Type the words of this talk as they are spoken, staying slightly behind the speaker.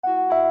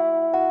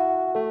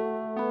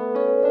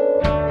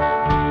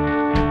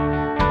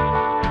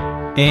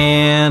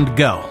And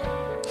go.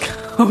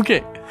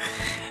 Okay.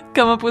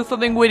 Come up with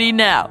something witty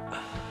now.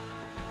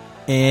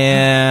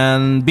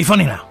 And be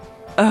funny now.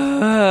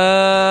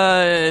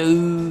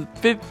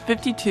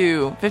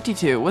 52.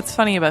 52. What's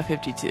funny about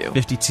 52?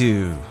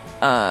 52.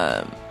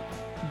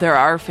 There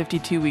are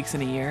 52 weeks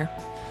in a year.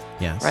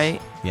 Yes.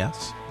 Right?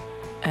 Yes.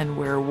 And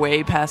we're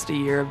way past a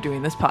year of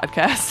doing this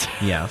podcast.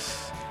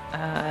 Yes.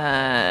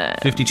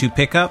 52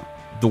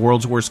 Pickup, the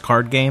world's worst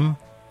card game.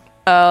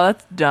 Oh,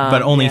 that's dumb.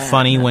 But only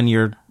funny when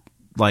you're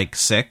like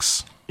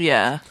 6.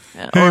 Yeah.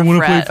 Hey, I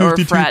want to play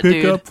 52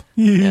 Pickup.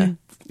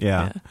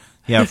 Yeah.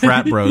 Yeah,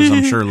 frat bros,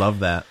 I'm sure love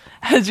that.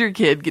 Has your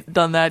kid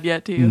done that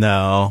yet to you?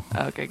 No.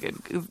 Okay,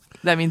 good.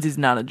 That means he's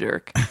not a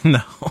jerk.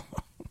 No.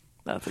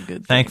 That's a good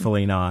thing.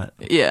 Thankfully not.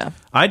 Yeah.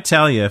 I'd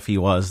tell you if he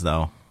was,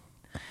 though.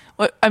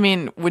 What, I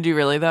mean, would you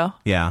really, though?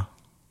 Yeah.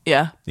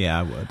 Yeah? Yeah,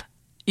 I would.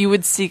 You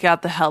would seek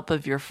out the help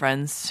of your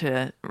friends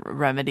to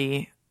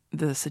remedy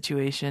the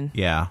situation.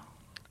 Yeah.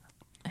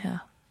 Yeah.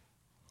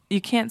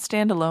 You can't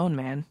stand alone,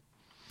 man.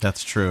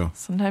 That's true.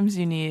 Sometimes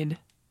you need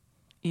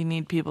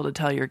people to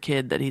tell your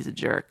kid that he's a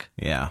jerk.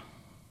 Yeah.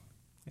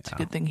 It's a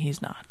good thing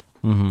he's not.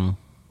 Mm-hmm.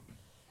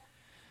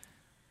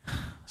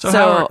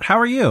 So how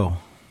are you?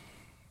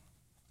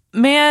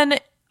 Man,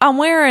 I'm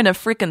wearing a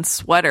freaking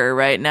sweater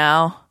right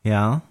now.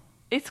 Yeah?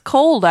 It's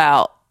cold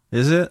out.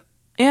 Is it?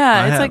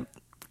 Yeah,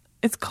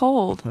 it's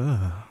cold.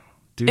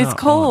 It's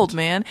cold,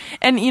 man.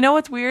 And you know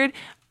what's weird?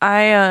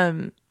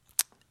 I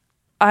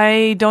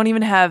don't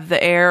even have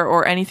the air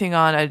or anything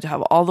on. I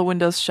have all the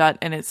windows shut,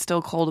 and it's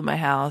still cold in my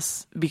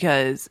house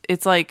because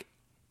it's like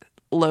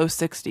low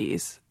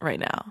 60s right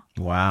now.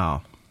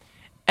 Wow.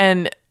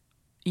 And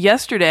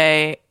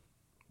yesterday,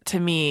 to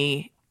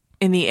me,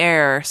 in the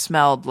air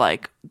smelled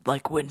like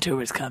winter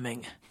was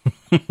coming.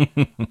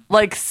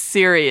 Like,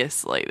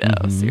 seriously, though.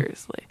 Mm-hmm.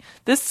 Seriously.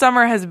 This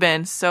summer has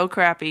been so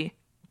crappy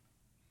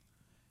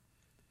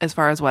as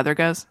far as weather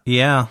goes.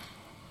 Yeah.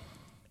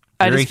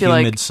 Very I just feel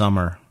humid like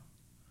summer.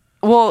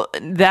 Well,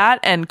 that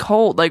and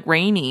cold, like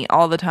rainy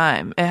all the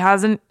time. It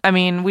hasn't, I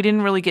mean, we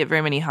didn't really get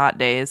very many hot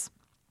days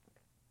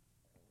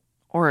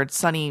or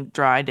sunny,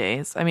 dry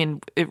days. I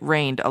mean, it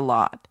rained a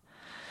lot.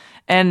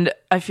 And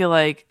I feel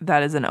like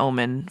that is an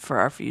omen for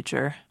our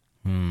future.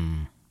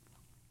 I'm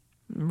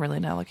really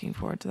not looking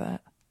forward to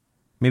that.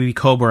 Maybe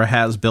Cobra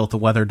has built a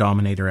weather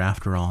dominator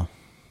after all.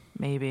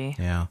 Maybe.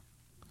 Yeah.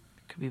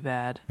 Could be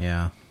bad.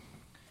 Yeah.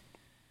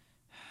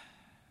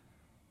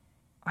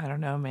 I don't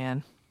know,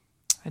 man.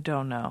 I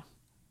don't know.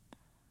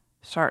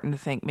 Starting to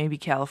think maybe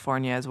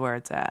California is where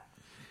it's at.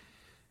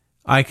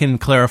 I can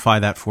clarify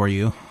that for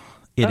you.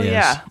 It is.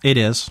 Yeah. It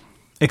is.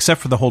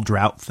 Except for the whole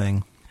drought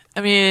thing.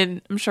 I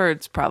mean, I'm sure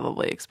it's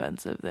probably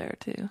expensive there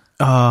too.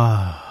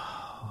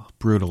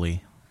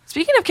 Brutally.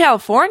 Speaking of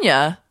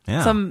California,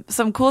 yeah.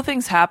 some cool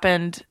things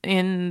happened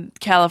in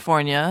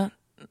California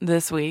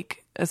this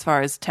week as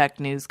far as tech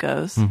news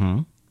goes.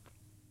 Mm-hmm.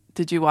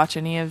 Did you watch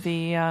any of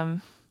the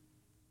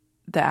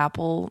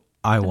Apple?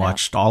 I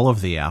watched all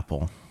of the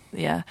Apple.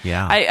 Yeah.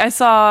 Yeah. I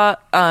saw,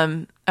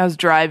 I was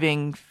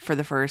driving for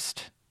the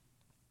first,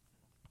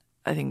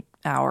 I think,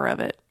 hour of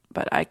it,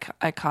 but I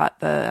caught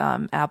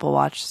the Apple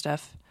Watch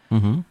stuff.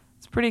 Mm-hmm.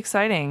 It's pretty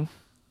exciting.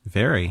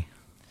 Very.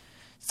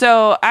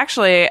 So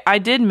actually, I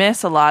did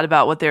miss a lot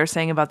about what they were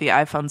saying about the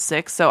iPhone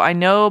 6. So I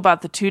know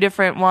about the two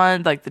different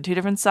ones, like the two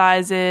different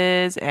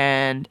sizes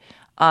and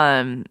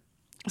some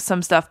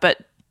stuff.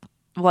 But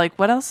like,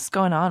 what else is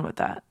going on with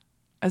that?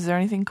 Is there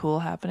anything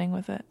cool happening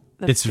with it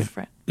that's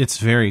different? It's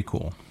very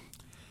cool.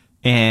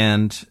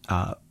 And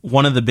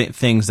one of the big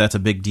things that's a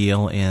big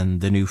deal in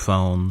the new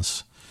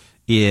phones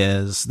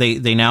is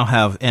they now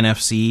have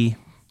NFC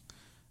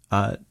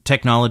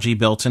technology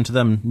built into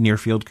them, near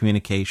field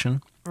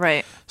communication.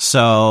 Right.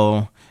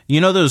 So, you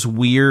know those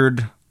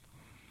weird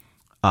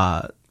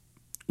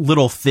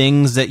little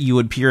things that you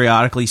would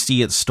periodically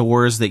see at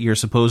stores that you're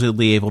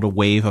supposedly able to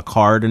wave a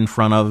card in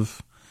front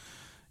of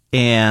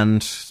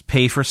and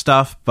pay for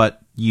stuff,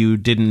 but you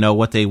didn't know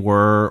what they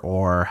were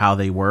or how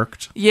they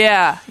worked?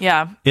 Yeah.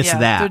 It's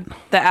that.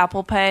 The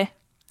Apple Pay?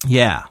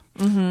 Yeah.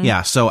 Mm-hmm.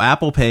 Yeah, so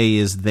Apple Pay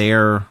is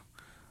their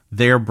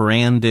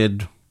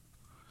branded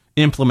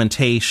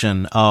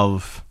implementation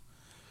of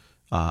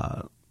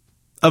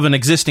an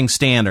existing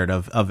standard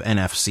of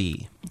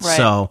NFC. Right.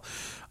 So,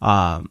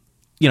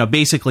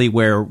 basically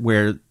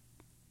where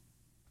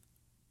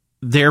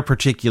their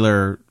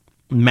particular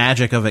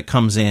magic of it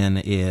comes in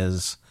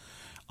is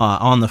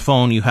on the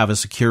phone you have a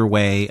secure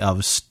way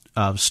of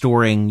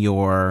storing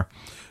your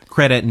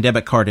credit and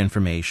debit card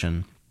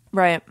information.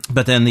 Right.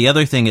 But then the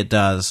other thing it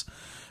does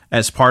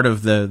as part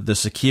of the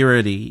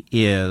security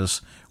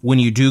is when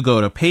you do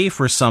go to pay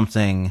for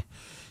something,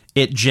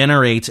 it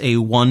generates a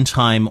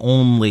one-time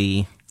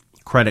only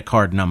credit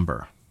card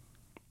number.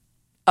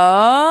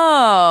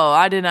 Oh,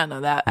 I did not know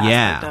that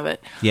aspect of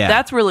it. Yeah.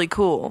 That's really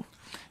cool.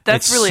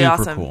 That's it's really super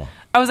awesome. Cool.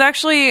 I was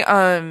actually,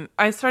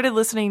 I started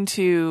listening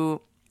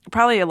to,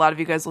 probably a lot of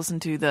you guys listen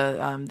to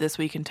the This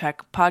Week in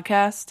Tech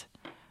podcast.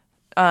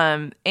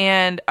 Do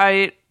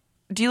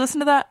you listen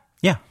to that?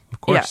 Yeah.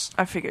 of course.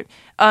 Yeah, I figured.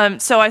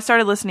 So I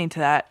started listening to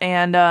that,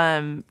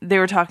 and they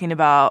were talking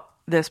about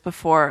this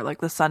before, like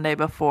the Sunday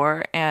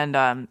before,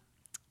 and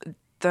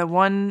the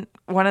one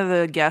of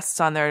the guests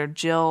on there,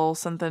 Jill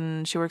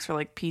something, she works for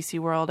like PC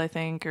World, I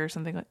think, or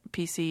something like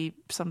PC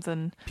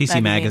something.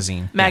 PC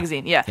Magazine.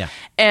 Magazine, yeah. Yeah.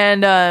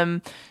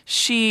 And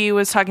she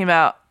was talking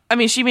about, I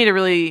mean, she made a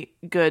really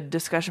good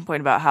discussion point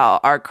about how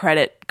our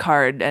credit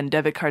card and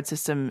debit card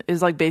system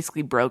is like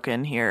basically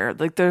broken here.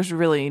 Like there's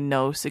really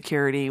no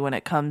security when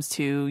it comes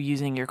to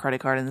using your credit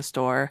card in the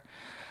store.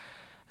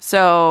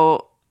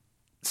 So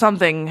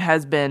something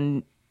has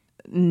been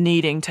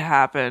needing to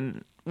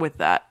happen with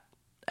that.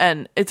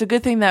 And it's a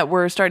good thing that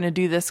we're starting to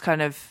do this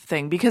kind of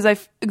thing, because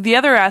the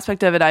other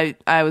aspect of it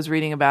I was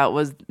reading about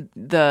was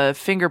the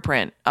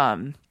fingerprint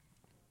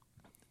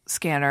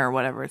scanner or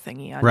whatever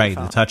thingy on Right, your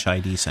phone. the Touch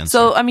ID sensor.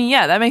 So, I mean,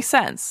 yeah, that makes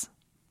sense.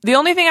 The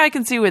only thing I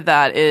can see with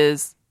that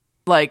is,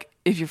 like,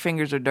 if your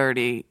fingers are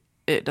dirty,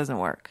 it doesn't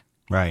work.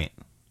 Right.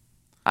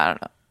 I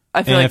don't know.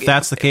 I feel And like if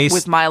that's the case,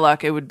 with my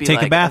luck, it would be take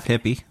like, a bath,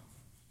 hippie.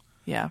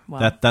 Yeah,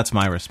 well, That's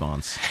my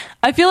response.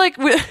 I feel like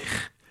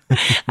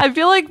I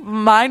feel like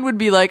mine would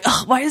be like,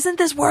 oh, why isn't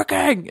this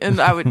working? And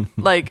I would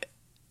like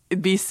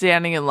be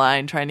standing in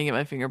line trying to get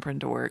my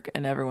fingerprint to work,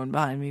 and everyone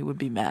behind me would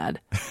be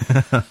mad.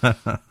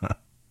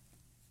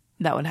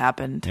 That would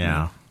happen to me.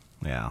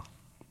 Yeah.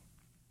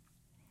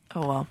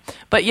 Oh, well.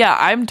 But yeah,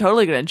 I'm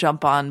totally going to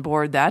jump on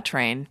board that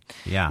train.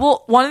 Yeah.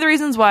 Well, one of the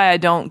reasons why I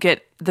don't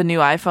get the new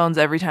iPhones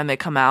every time they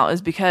come out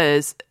is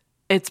because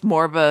it's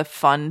more of a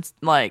fun,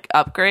 like,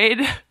 upgrade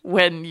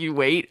when you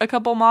wait a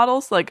couple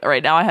models. Like,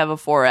 right now I have a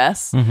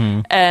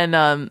 4S,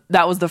 and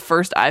that was the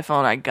first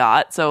iPhone I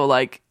got. So,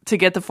 like, to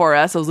get the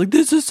 4S, I was like,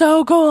 this is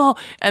so cool.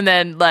 And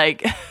then,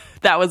 like,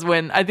 that was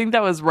when, I think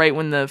that was right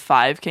when the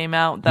 5 came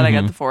out that I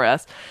got the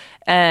 4S.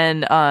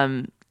 And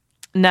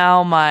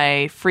now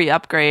my free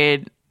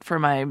upgrade for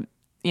my,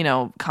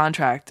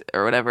 contract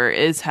or whatever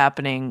is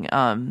happening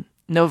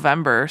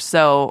November.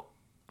 So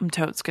I'm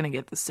totes going to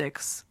get the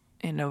 6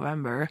 in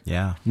November.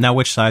 Yeah. Now,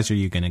 which size are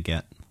you going to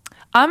get?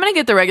 I'm going to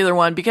get the regular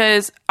one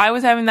because I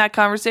was having that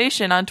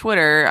conversation on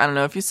Twitter. I don't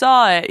know if you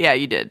saw it. Yeah,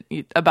 you did.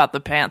 About the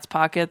pants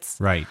pockets.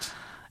 Right.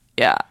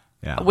 Yeah.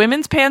 Yeah.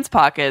 Women's pants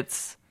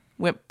pockets.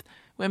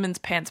 Women's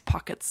pants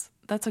pockets.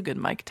 That's a good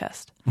mic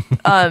test.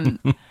 Are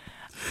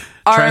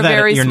Try that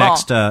very at your small.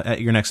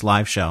 at your next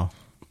live show.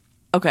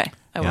 Okay,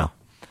 I Yeah.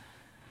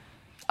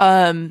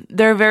 will.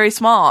 They're very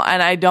small,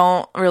 and I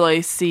don't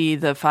really see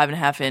the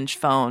 5.5-inch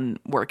phone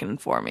working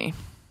for me.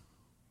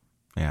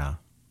 Yeah.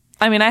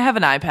 I mean, I have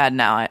an iPad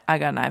now. I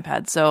got an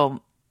iPad,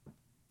 so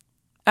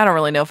I don't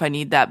really know if I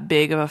need that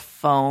big of a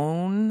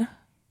phone.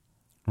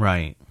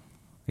 Right.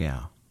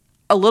 Yeah.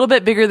 A little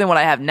bit bigger than what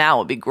I have now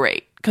would be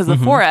great, because the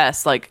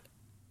 4S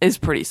is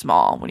pretty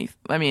small.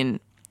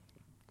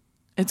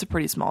 It's a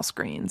pretty small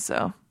screen,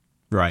 so.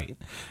 Right.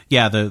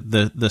 Yeah,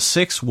 the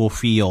 6 will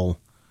feel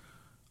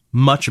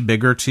much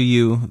bigger to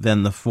you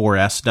than the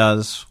 4S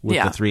does with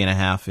the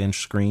 3.5-inch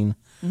screen.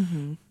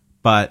 Mm-hmm.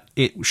 But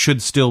it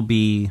should still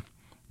be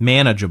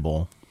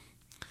manageable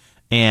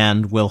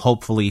and will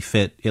hopefully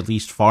fit at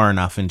least far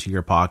enough into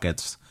your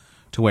pockets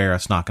to where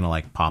it's not going to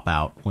like pop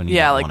out when you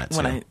don't want it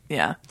to.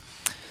 Yeah.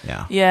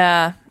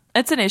 Yeah.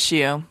 It's an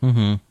issue.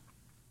 Mm-hmm.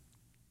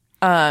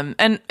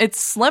 And it's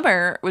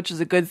slimmer, which is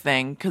a good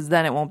thing, because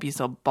then it won't be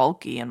so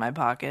bulky in my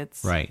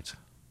pockets. Right.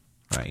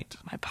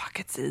 My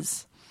pockets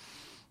is.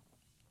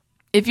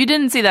 If you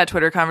didn't see that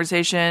Twitter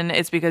conversation,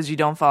 it's because you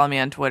don't follow me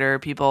on Twitter,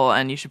 people,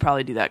 and you should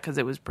probably do that because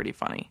it was pretty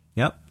funny.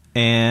 Yep.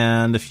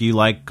 And if you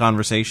like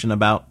conversation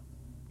about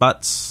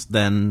butts,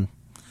 then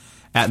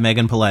at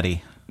Megan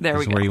Paletti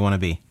is where you want to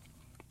be.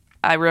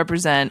 I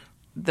represent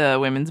the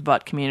women's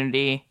butt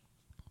community.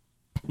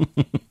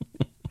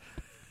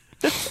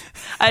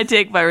 I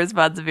take my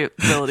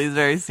responsibilities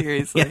very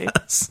seriously.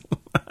 Yes.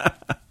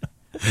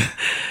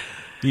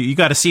 You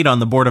got a seat on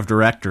the board of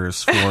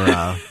directors for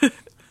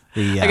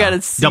the I got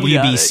a seat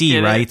WBC, on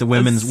it, right? The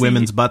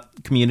women's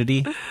butt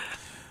community,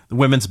 the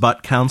Women's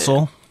Butt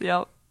Council.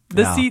 Yep.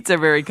 The seats are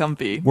very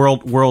comfy.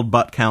 World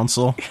Butt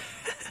Council.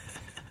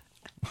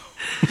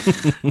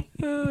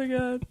 Oh my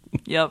god.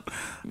 Yep.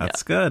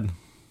 That's good.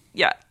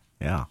 Yeah.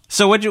 Yeah.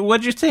 So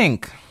what'd you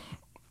think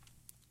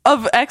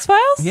of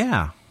X-Files?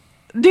 Yeah.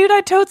 Dude,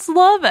 I totes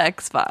love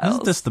X-Files.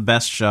 Isn't this the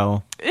best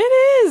show? It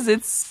is.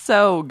 It's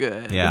so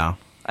good. Yeah.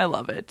 I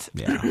love it.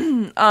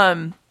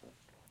 Yeah.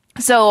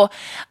 So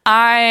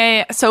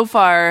I so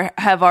far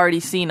have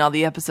already seen all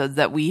the episodes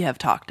that we have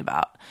talked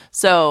about.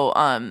 So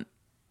I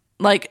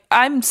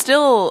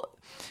still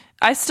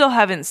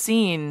haven't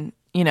seen,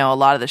 a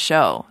lot of the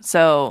show.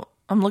 So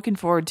I'm looking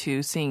forward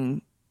to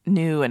seeing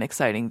new and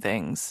exciting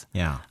things.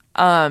 Yeah.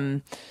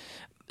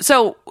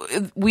 So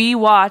we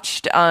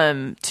watched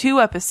 2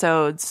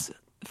 episodes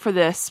for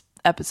this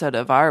episode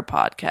of our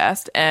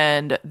podcast,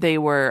 and they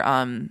were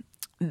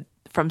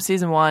from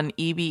season 1,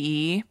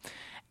 EBE,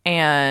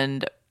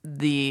 and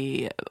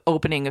the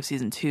opening of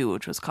season 2,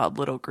 which was called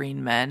Little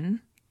Green Men.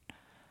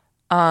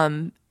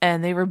 And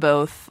they were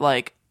both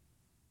like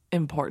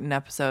important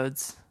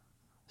episodes.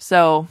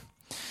 So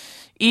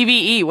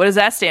EVE, what does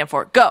that stand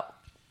for? Go.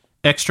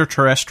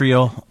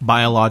 Extraterrestrial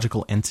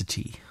biological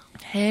entity.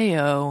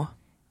 Heyo.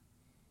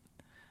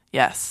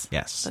 Yes.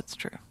 Yes. That's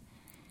true.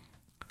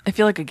 I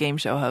feel like a game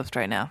show host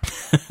right now.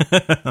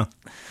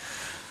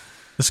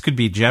 This could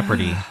be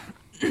Jeopardy.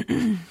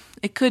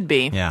 It could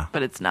be. Yeah.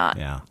 But it's not.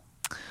 Yeah.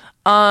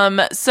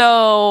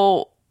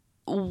 So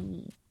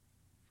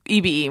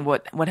EBE,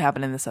 what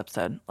happened in this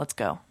episode? Let's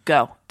go.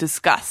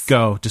 Discuss.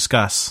 Go.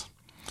 Discuss.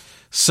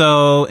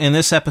 So in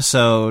this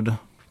episode,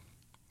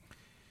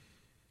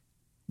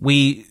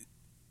 we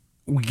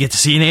get to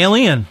see an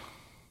alien.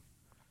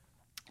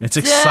 It's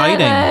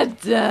exciting.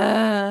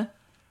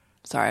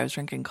 Sorry, I was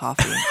drinking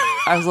coffee.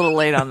 I was a little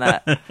late on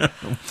that.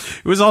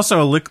 It was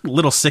also a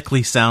little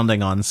sickly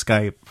sounding on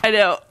Skype. I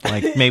know.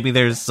 Like maybe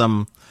there's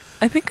some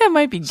I think I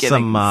might be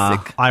getting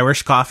sick.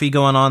 Irish coffee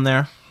going on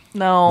there.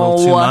 No. A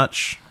little too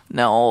much.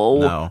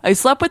 No. I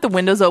slept with the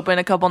windows open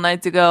a couple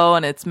nights ago,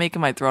 and it's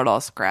making my throat all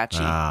scratchy.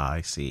 Ah,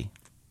 I see.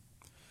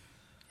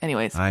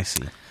 Anyways. I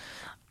see.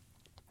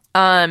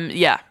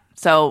 Yeah.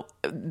 So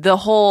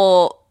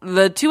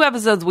the 2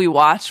 episodes we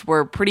watched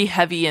were pretty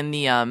heavy in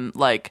the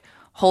like,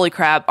 holy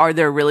crap, are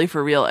there really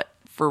for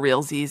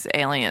realsies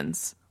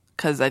aliens?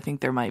 Because I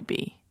think there might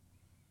be.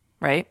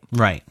 Right.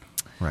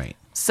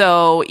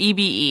 So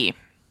EBE,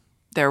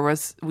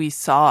 we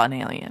saw an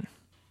alien.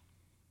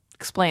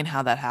 Explain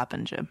how that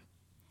happened, Jim.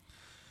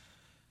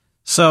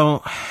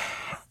 So,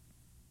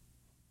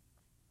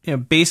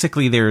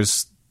 basically,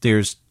 there's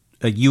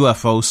a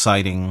UFO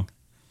sighting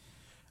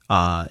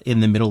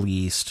in the Middle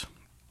East,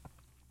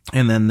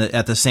 and then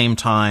at the same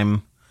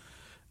time,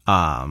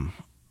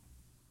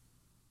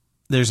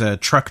 there's a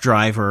truck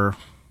driver,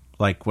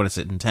 like what is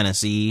it in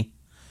Tennessee?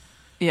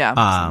 Yeah,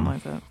 something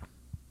like that.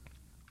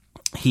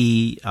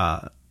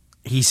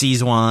 He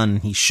sees one,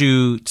 he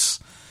shoots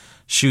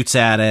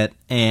at it,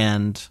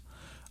 and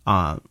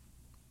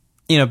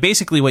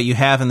basically what you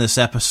have in this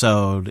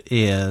episode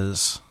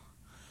is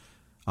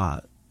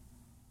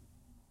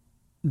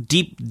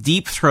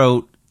Deep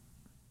Throat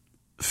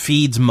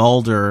feeds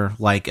Mulder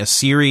like a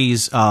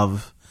series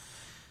of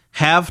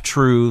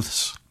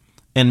half-truths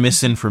and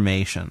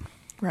misinformation.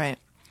 Right.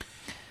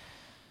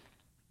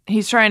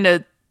 He's trying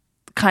to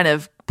kind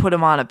of put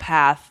him on a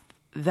path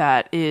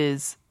that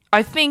is,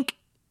 I think,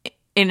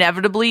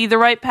 inevitably the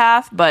right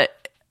path,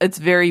 but it's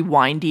very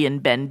windy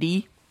and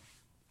bendy.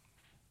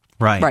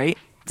 Right.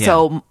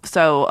 Yeah.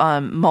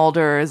 So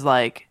Mulder is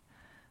like,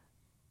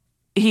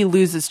 he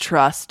loses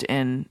trust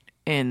in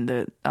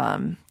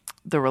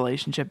the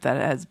relationship that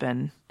has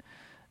been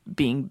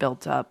being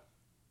built up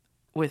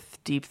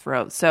with Deep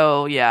Throat.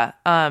 So yeah,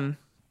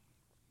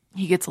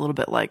 he gets a little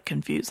bit like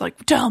confused,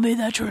 like, tell me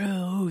the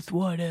truth.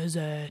 What is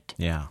it?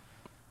 Yeah.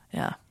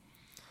 Yeah.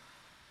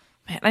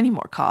 Man, I need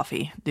more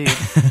coffee, dude.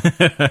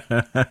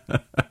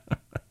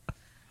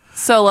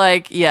 So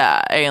like,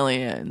 yeah,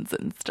 aliens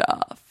and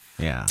stuff.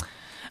 Yeah.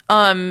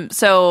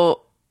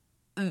 So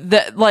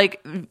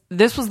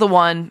this was the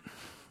one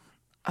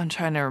I'm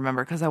trying to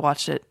remember because I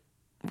watched it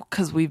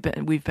because we've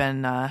been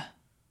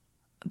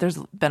there's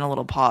been a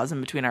little pause in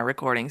between our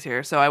recordings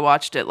here. So I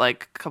watched it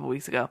like a couple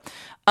weeks ago.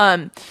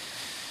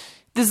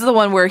 This is the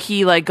one where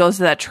he like goes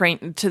to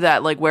that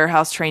like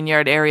warehouse train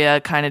yard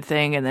area kind of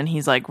thing, and then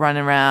he's like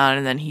running around,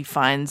 and then he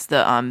finds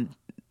the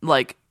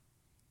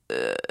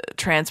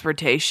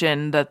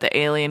transportation that the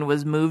alien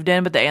was moved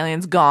in, but the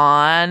alien's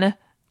gone, right.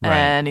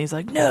 And he's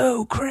like,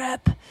 no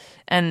crap,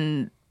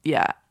 and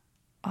yeah,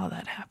 all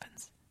that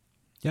happens.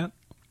 Yep.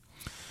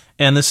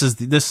 And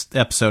this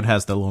episode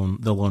has the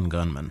lone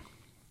gunman.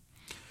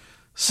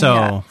 So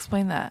yeah,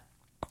 explain that.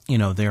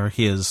 They're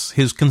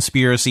his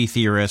conspiracy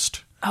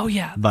theorist. Oh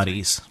yeah,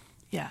 buddies. Right.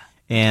 Yeah,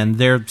 and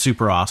they're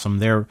super awesome.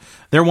 They're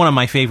one of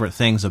my favorite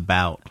things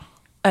about.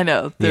 I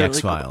know the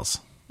X-Files.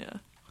 Really cool.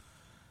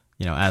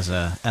 Yeah, as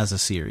a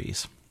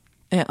series.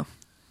 Yeah,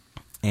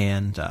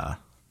 and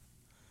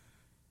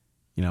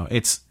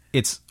it's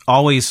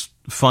always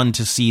fun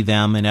to see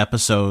them in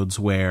episodes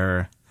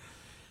where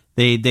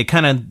they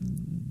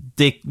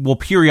will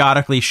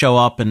periodically show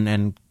up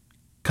and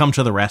come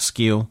to the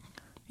rescue.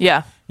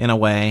 Yeah, in a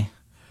way,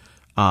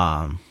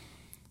 and.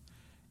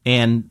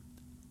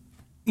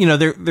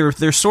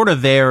 They're sort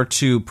of there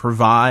to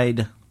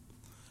provide,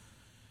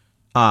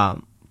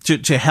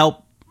 to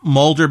help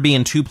Mulder be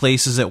in 2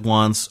 places at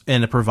once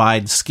and to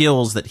provide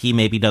skills that he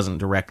maybe doesn't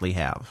directly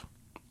have.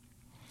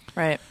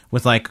 Right.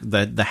 With like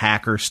the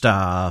hacker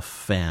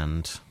stuff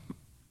and.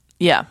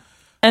 Yeah.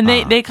 And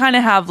they kind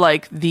of have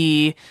like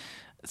the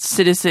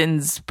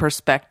citizen's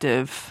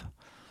perspective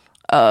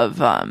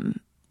of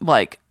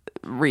like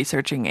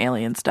researching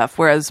alien stuff,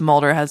 whereas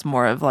Mulder has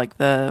more of like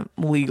the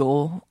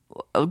legal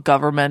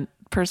government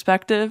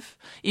perspective,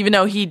 even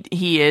though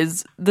he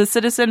is the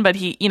citizen, but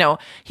he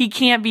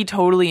can't be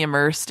totally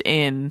immersed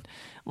in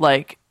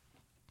like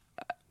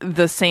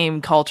the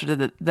same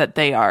culture that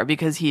they are,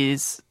 because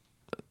he's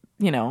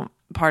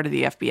part of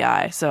the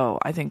FBI. So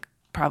I think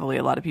probably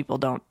a lot of people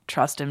don't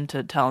trust him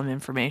to tell him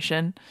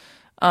information.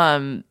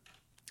 So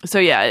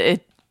yeah,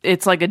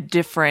 it's like a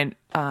different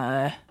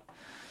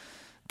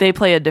they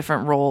play a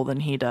different role than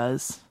he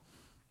does.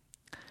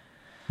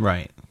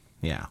 Right.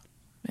 Yeah.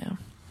 Yeah.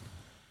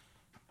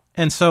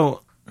 And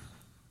so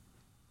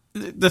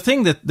the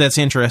thing that's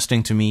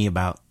interesting to me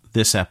about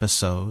this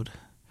episode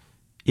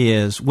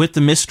is with the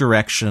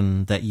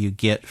misdirection that you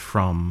get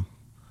from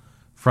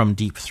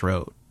Deep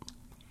Throat.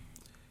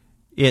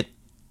 It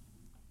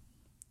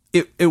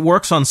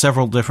works on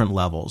several different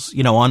levels.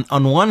 You know,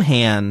 on one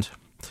hand,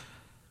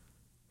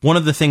 one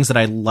of the things that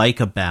I like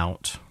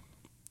about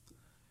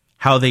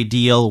how they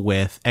deal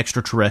with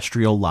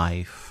extraterrestrial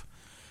life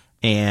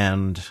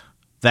and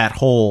that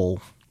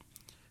whole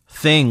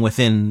thing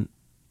within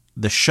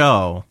the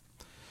show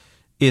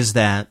is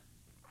that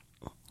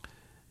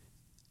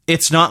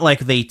it's not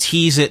like they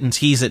tease it and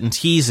tease it and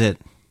tease it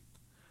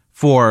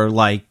for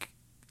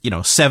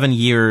 7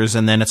 years,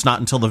 and then it's not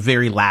until the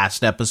very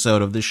last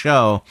episode of the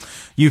show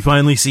you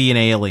finally see an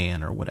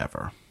alien or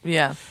whatever.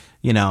 Yeah.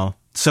 You know,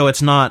 so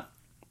it's not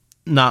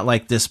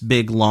like this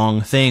big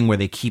long thing where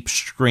they keep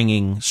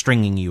stringing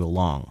you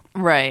along.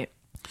 Right.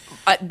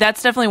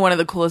 That's definitely one of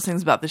the coolest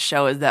things about the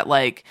show is that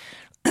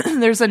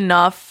there's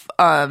enough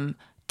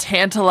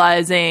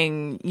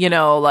tantalizing,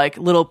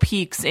 little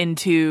peeks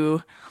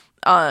into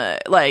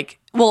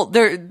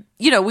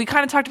we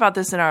kind of talked about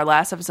this in our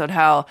last episode,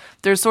 how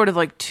there's sort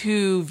of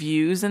two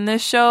views in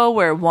this show,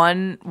 where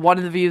one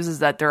of the views is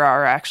that there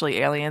are actually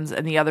aliens,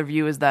 and the other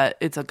view is that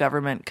it's a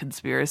government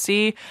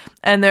conspiracy.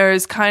 And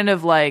there's kind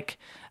of little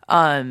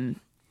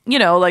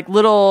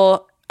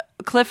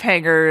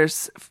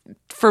cliffhangers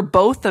for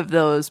both of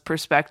those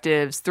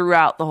perspectives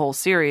throughout the whole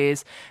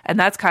series. And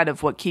that's kind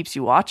of what keeps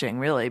you watching,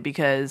 really,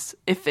 because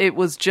if it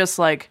was just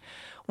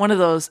one of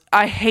those,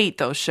 I hate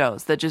those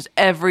shows that just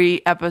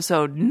every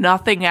episode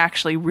nothing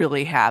actually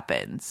really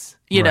happens,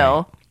 you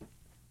know,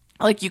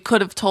 you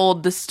could have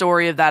told the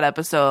story of that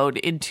episode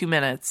in 2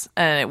 minutes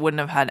and it wouldn't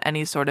have had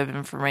any sort of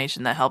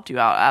information that helped you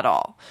out at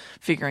all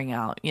figuring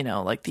out,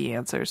 the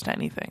answers to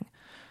anything.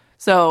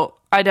 So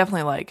I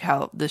definitely like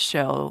how this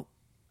show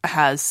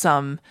has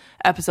some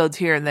episodes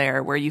here and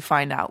there where you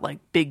find out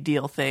big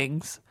deal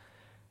things,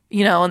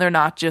 and they're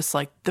not just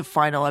the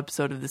final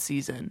episode of the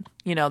season.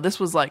 This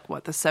was the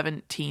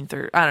 17th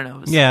or I don't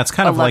know. Yeah, it's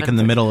kind of in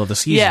the middle of the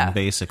season,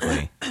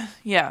 basically.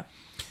 Yeah.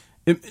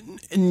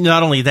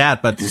 Not only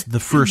that, but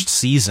the first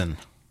season.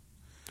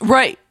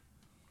 Right.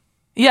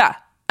 Yeah.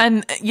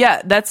 And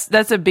yeah,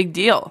 that's a big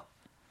deal.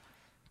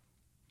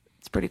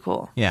 It's pretty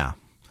cool. Yeah.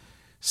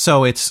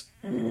 So it's,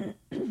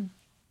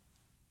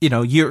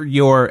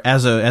 you're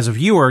as a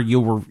viewer,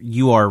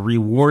 you are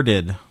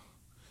rewarded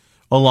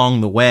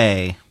along the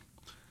way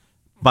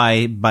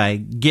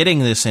by getting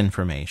this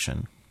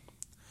information.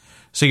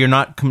 So you're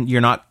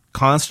not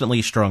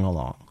constantly strung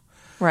along.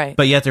 Right.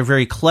 But yet they're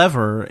very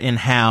clever in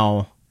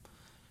how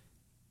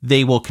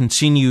they will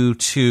continue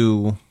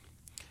to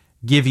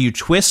give you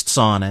twists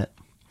on it.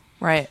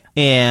 Right.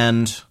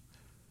 And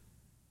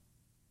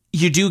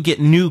you do get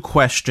new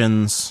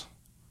questions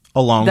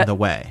along the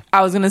way.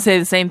 I was going to say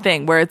the same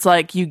thing, where it's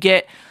you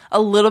get a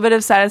little bit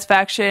of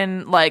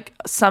satisfaction,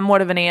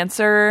 somewhat of an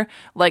answer,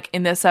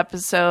 in this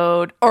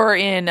episode or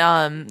in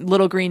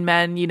Little Green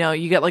Men, you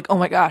get oh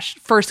my gosh,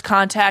 first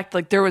contact,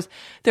 there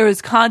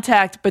was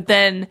contact, but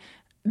then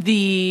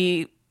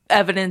the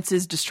evidence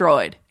is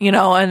destroyed,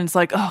 and it's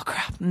oh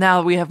crap,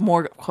 now we have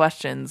more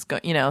questions,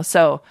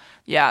 so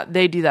yeah,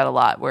 they do that a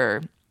lot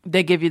where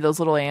they give you those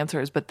little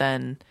answers, but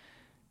then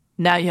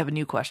now you have a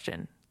new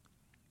question.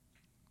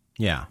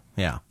 Yeah.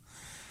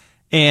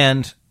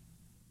 And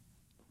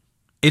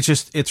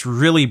it's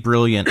really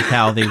brilliant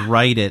how they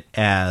write it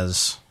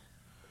as,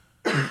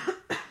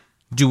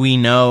 do we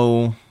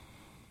know,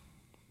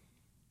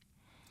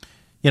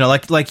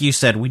 like you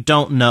said, we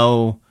don't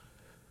know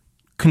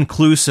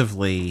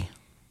conclusively,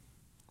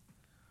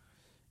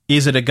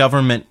 is it a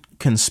government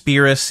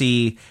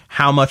conspiracy?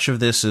 How much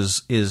of this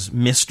is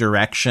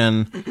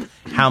misdirection?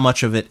 How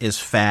much of it is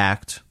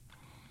fact?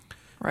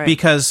 Right.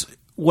 Because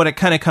what it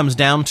kind of comes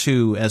down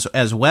to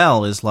as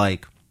well is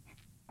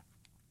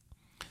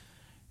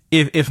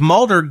if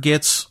Mulder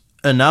gets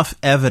enough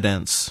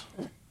evidence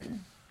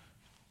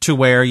to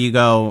where you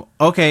go,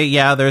 okay,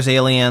 yeah, there's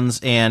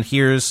aliens, and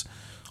here's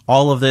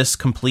all of this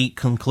complete,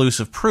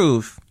 conclusive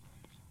proof.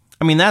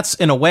 I mean, that's,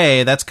 in a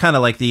way, that's kind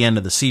of like the end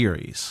of the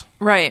series.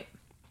 Right.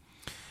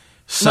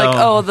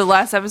 So, the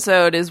last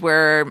episode is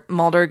where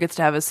Mulder gets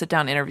to have a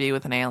sit-down interview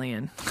with an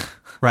alien.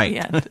 Right.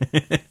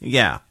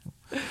 Yeah.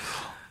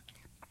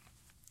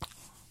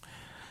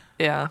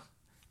 Yeah.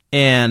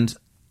 And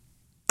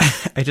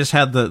I just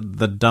had the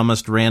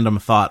dumbest random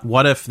thought.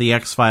 What if the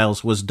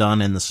X-Files was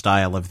done in the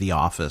style of The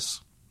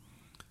Office?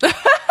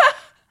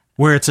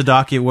 where it's a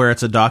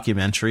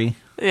documentary.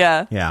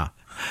 Yeah. Yeah.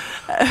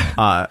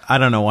 I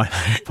don't know why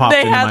that popped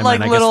they into had my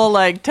mind. little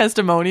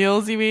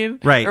testimonials, you mean?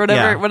 Right. Or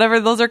whatever, yeah. whatever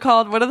those are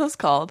called. What are those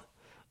called?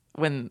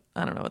 When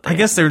I don't know what they I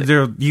guess they're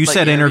you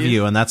said interviews.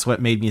 interview, and that's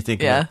what made me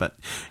think Yeah. of it. But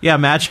yeah,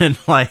 imagine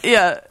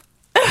Yeah.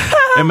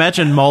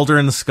 imagine Mulder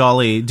and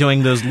Scully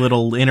doing those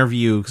little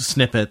interview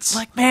snippets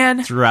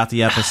Man, throughout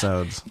the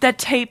episodes. that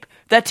tape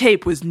That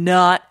tape was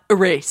not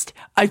erased.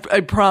 I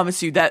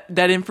promise you that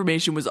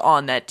information was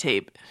on that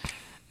tape.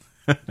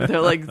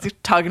 They're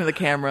like talking to the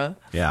camera.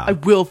 Yeah. I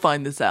will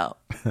find this out.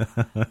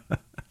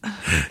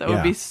 That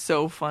would be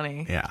so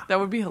funny. Yeah. That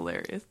would be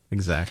hilarious.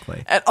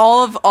 Exactly. And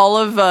all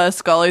of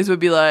Scully's would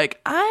be like,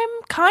 I'm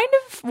kind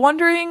of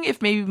wondering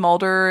if maybe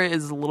Mulder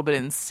is a little bit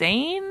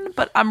insane,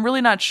 but I'm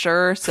really not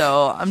sure,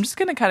 so I'm just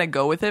going to kind of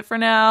go with it for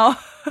now.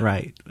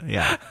 Right.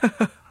 Yeah.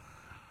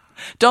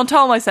 Don't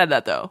tell him I said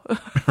that, though.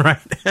 Right.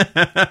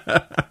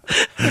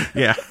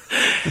 Yeah.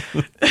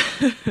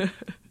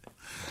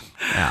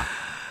 Yeah.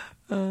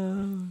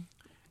 And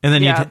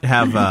then Yeah. you'd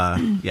have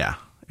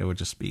it would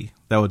just be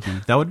that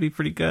would be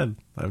pretty good.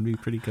 That would be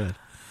pretty good.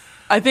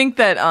 I think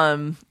that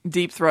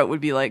Deep Throat would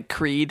be like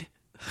Creed.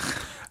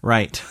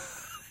 Right.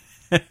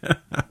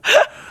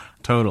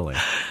 Totally.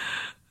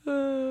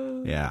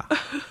 Yeah.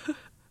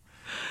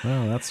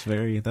 Well, that's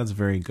very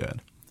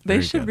good. They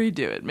Very should good.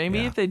 redo it. Maybe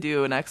Yeah. if they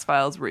do an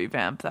X-Files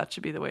revamp, that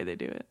should be the way they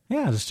do it.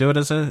 Yeah, just do it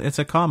as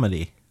a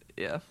comedy.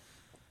 Yeah.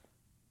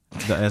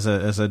 As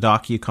a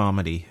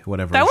docu-comedy,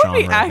 whatever That would genre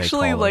be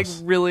actually they call like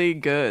those. really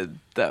good,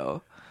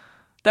 though.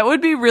 That would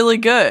be really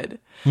good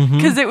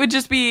because it would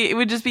just be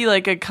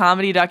like a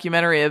comedy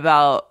documentary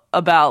about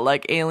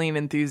like alien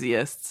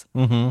enthusiasts.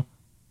 I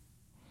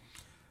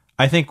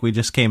think we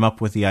just came up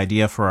with the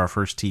idea for our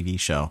first TV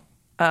show.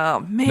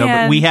 Oh man, No,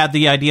 but we had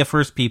the idea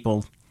first,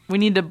 people. we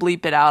need to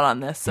bleep it out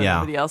on this so Yeah.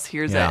 nobody else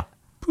hears Yeah. it.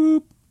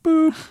 Boop,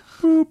 boop,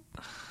 boop.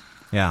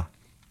 Yeah.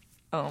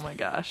 Oh my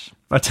gosh.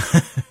 But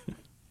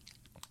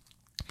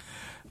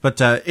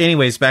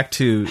anyways, back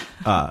to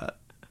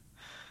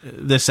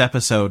this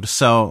episode.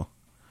 So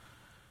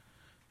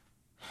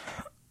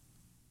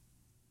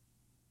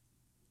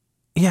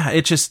yeah,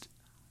 it just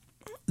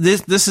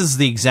this is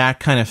the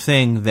exact kind of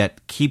thing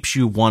that keeps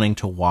you wanting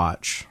to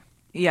watch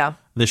Yeah.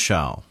 the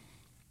show.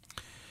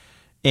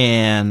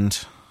 And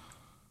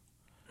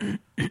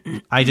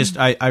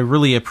I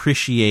really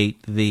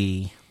appreciate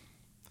the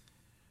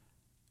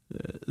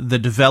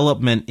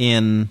development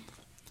in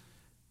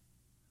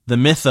the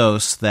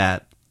mythos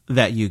that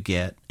you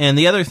get. And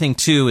the other thing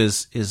too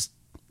is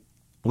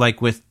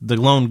like with the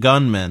lone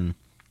gunman,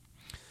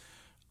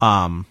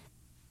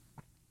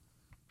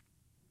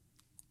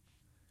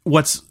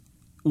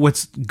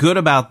 what's good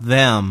about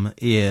them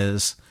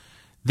is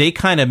they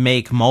kind of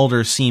make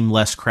Mulder seem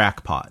less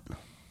crackpot.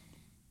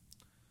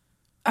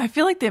 I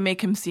feel like they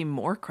make him seem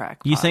more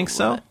crackpot. You think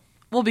so?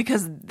 Well,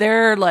 because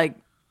they're like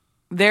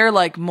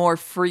more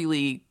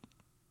freely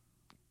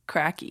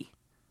cracky.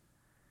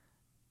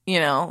 You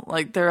know,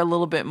 like they're a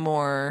little bit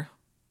more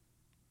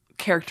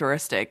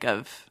characteristic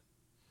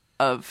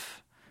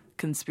of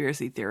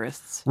conspiracy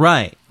theorists.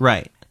 Right.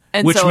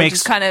 And Which so makes it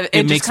just kind of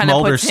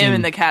Mulder puts him seem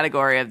in the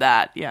category of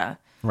that, yeah.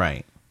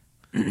 right.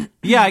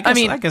 Yeah, I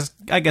mean, guess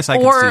I can see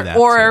that.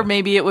 Or too.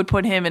 maybe it would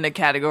put him in a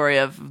category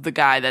of the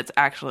guy that's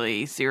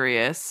actually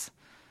serious.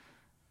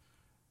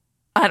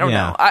 I don't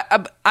Yeah.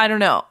 know. I don't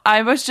know.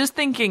 I was just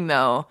thinking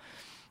though.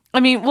 I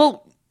mean,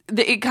 well,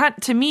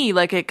 to me,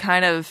 like it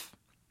kind of.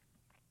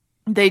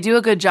 They do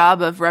a good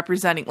job of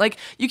representing, like,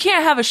 you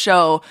can't have a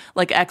show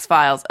like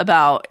X-Files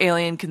about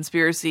alien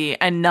conspiracy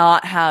and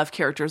not have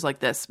characters like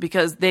this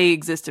because they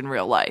exist in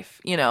real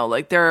life. You know,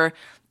 like they're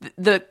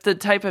the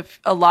type of,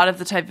 a lot of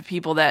the type of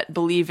people that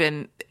believe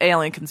in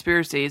alien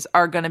conspiracies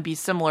are going to be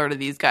similar to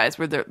these guys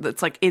where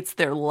it's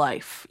their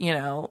life, you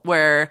know,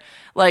 where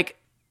like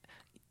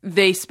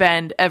they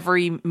spend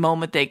every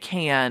moment they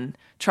can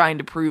trying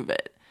to prove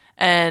it.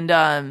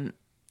 And,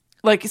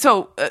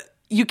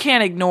 you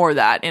can't ignore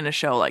that in a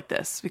show like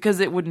this because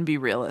it wouldn't be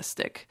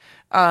realistic.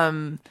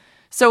 So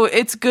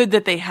it's good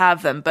that they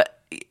have them, but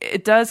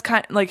it does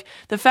kind of like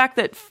the fact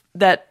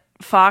that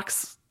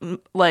Fox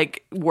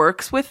like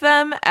works with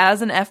them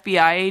as an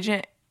FBI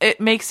agent.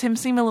 It makes him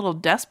seem a little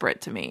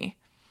desperate to me.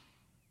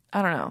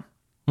 I don't know.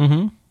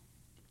 Mm-hmm.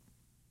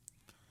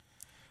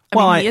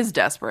 I mean, he is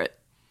desperate.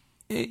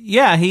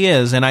 Yeah, he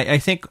is, and I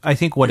think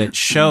what it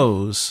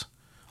shows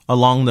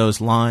along those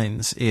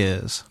lines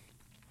is.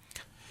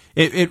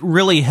 It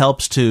really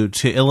helps to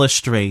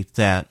illustrate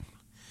that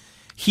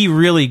he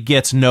really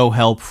gets no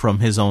help from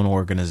his own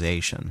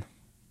organization.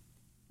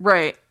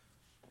 Right.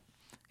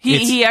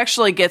 He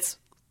actually gets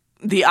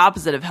the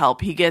opposite of help.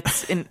 He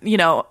gets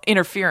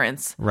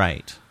interference.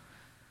 Right.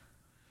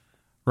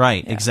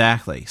 Right, yeah.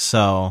 Exactly.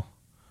 So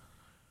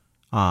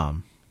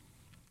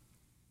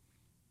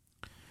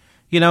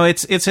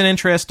it's an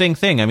interesting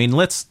thing. I mean,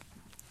 let's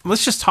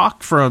just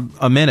talk for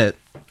a minute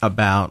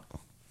about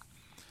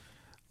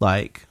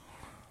like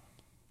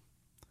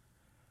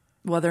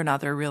whether or not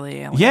they're really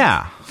aliens.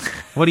 Yeah.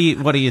 What do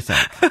you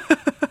think?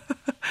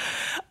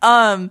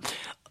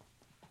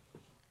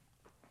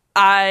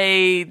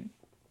 I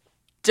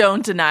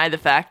don't deny the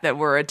fact that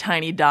we're a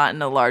tiny dot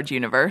in a large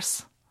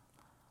universe.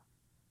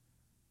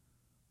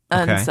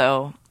 And Okay.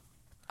 so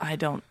I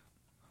don't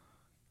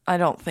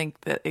think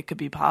that it could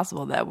be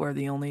possible that we're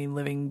the only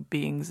living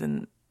beings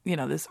and,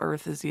 this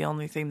earth is the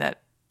only thing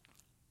that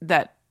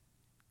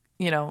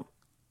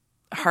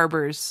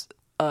harbors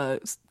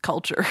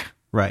culture.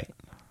 Right.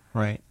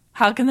 Right.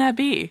 How can that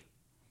be?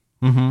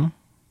 Mm-hmm.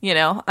 You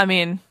know, I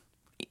mean,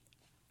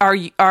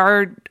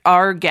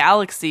 our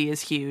galaxy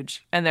is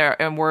huge,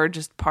 and we're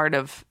just part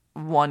of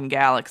one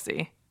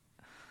galaxy.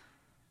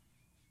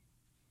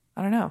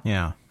 I don't know.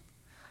 Yeah.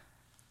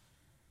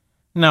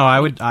 No,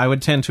 I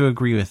would tend to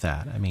agree with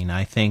that. I mean,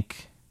 I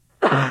think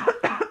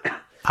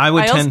I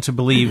would tend to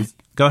believe.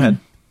 Go ahead.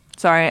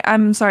 Sorry,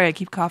 I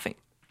keep coughing.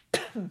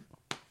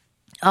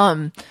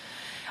 I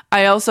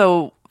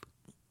also,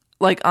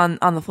 like, on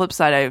the flip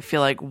side, I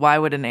feel like, why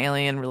would an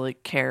alien really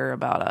care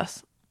about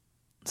us?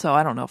 So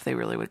I don't know if they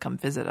really would come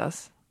visit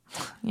us,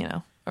 you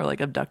know, or like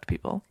abduct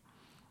people.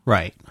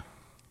 Right.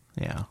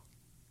 Yeah.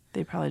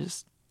 They probably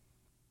just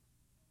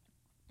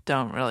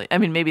don't really. I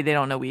mean, maybe they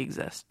don't know we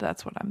exist.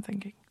 That's what I'm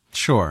thinking.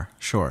 Sure.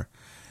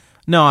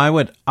 No,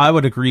 I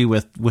would agree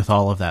with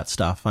all of that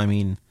stuff. I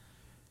mean,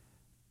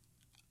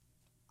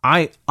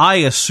 I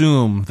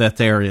assume that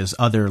there is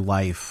other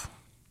life,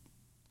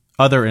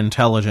 other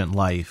intelligent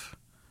life,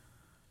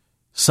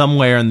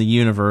 somewhere in the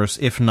universe,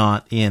 if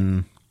not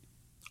in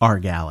our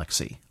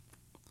galaxy.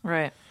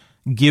 Right.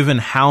 Given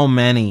how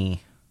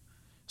many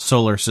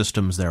solar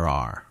systems there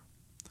are.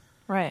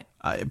 Right.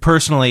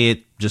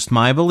 Personally, just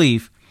my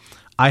belief,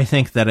 I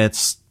think that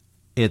it's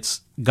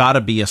got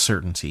to be a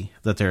certainty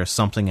that there is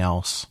something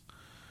else.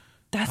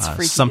 That's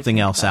freaky something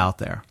else out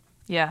there.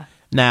 Yeah.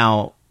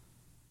 Now,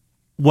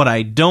 what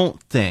I don't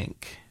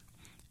think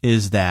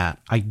is that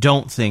I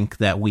don't think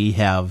that we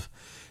have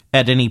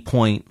at any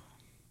point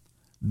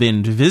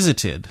been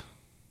visited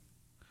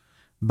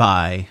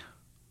by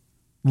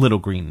little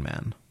green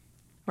men.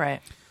 Right.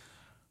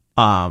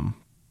 But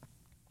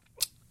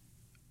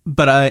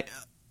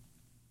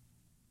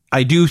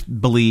I do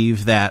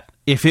believe that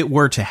if it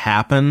were to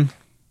happen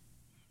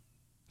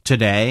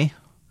today,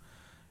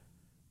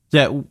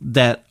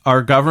 that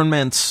our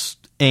governments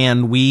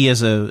and we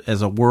as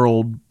a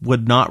world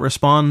would not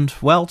respond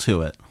well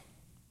to it.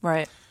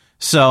 Right.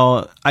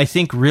 So I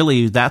think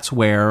really that's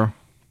where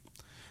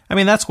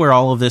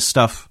all of this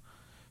stuff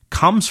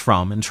comes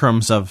from in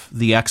terms of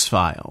the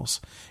X-Files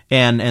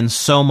and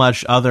so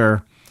much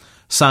other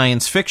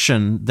science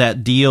fiction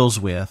that deals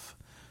with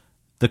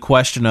the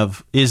question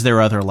of, is there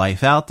other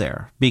life out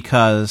there?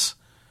 Because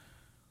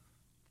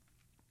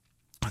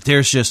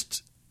there's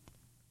just,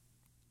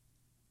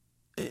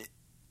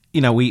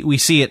 you know, we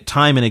see it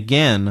time and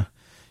again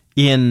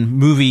in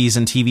movies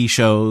and TV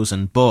shows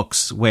and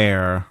books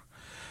where,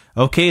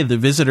 okay, the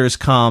visitors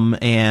come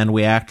and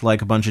we act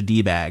like a bunch of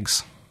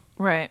D-bags.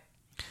 Right.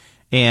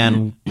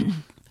 And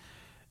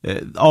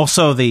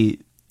also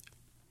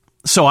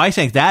so I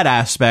think that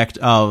aspect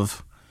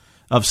of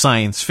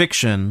science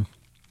fiction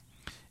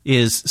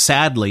is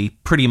sadly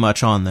pretty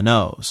much on the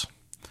nose.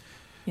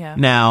 Yeah.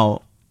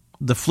 Now,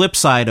 the flip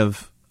side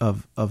of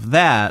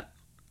that,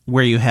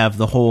 where you have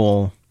the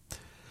whole,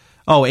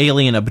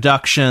 alien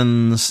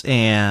abductions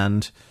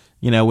and,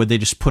 you know, would they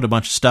just put a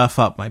bunch of stuff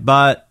up my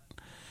butt?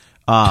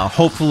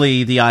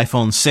 Hopefully the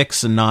iPhone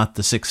 6 and not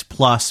the 6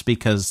 Plus,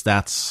 because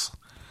that's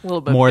a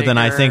little bit more bigger than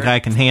I think I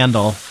can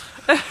handle.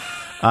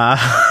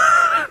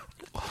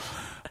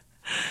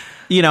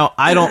 You know,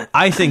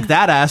 I think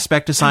that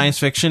aspect of science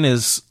fiction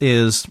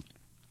is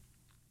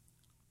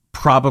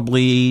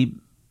probably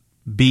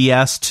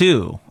BS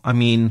too. I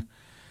mean,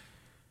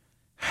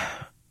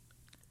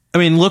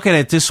 look at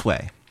it this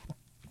way.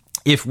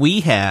 If we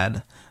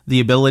had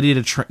the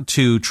ability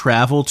to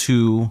travel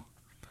to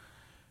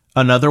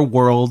another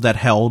world that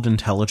held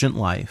intelligent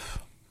life,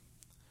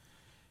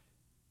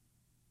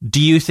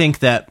 do you think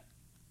that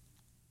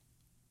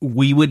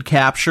we would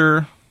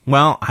capture?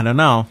 Well, I don't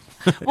know.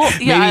 Well,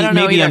 yeah, I don't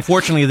know maybe either.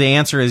 Unfortunately, the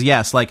answer is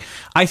yes. Like,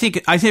 I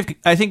think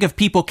if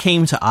people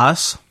came to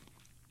us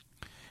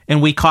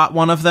and we caught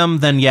one of them,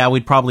 then yeah,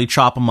 we'd probably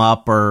chop them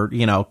up or,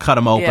 you know, cut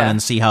them open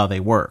and see how they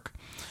work.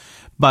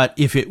 But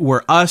if it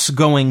were us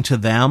going to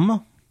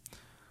them,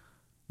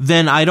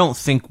 then I don't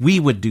think we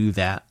would do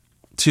that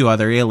to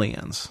other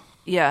aliens.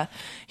 Yeah.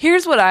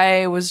 Here's what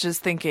I was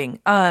just thinking.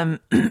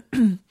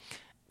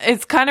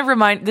 It's kind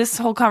of this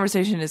whole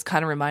conversation is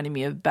kind of reminding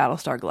me of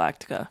Battlestar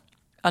Galactica,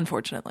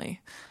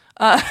 unfortunately.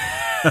 Wah,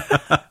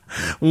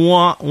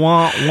 wah,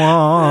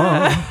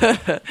 wah.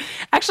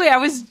 Actually, I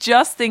was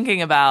just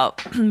thinking about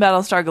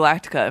Battlestar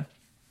Galactica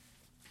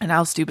and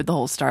how stupid the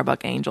whole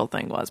Starbuck Angel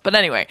thing was. But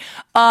anyway,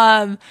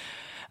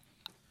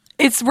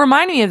 it's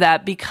reminding me of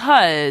that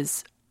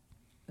because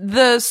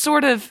the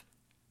sort of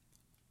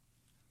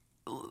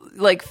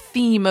like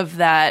theme of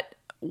that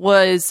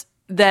was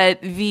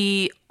that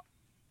the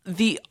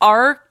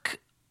arc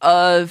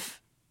of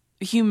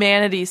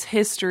humanity's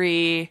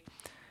history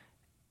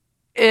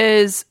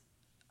is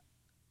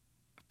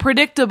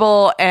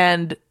predictable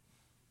and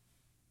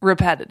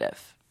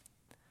repetitive.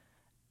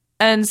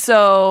 And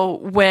so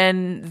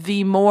when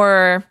the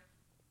more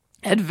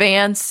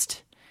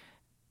advanced,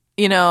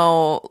 you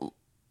know,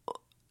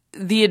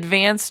 the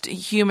advanced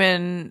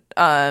human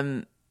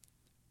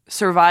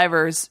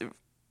survivors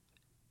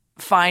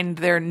find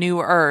their new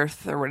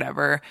Earth or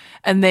whatever,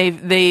 and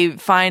they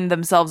find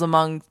themselves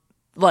among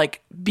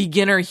like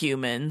beginner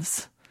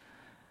humans,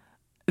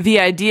 the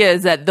idea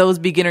is that those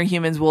beginner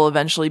humans will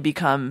eventually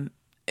become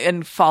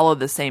and follow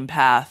the same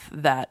path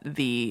that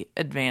the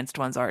advanced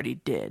ones already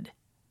did,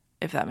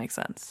 if that makes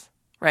sense,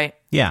 right?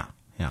 Yeah.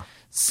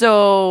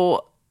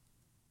 So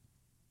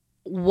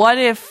what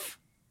if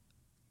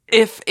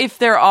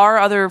there are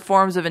other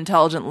forms of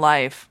intelligent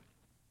life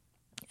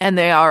and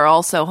they are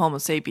also Homo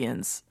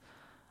sapiens,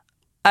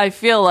 I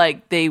feel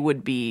like they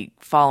would be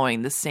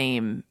following the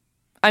same.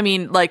 I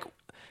mean, like,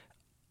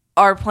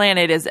 our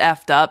planet is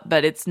effed up,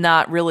 but it's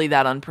not really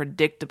that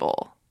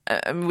unpredictable.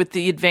 I mean, with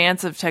the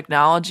advance of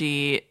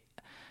technology,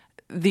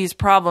 these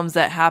problems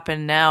that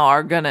happen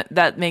now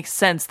that makes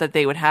sense that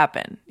they would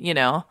happen, you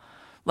know?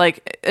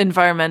 Like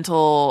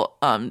environmental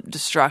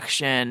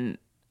destruction,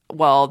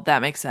 well,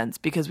 that makes sense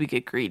because we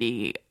get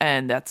greedy,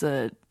 and that's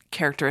a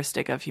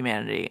characteristic of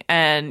humanity.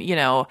 And, you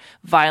know,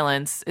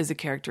 violence is a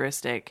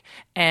characteristic,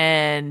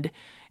 and,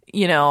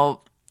 you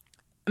know,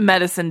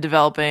 medicine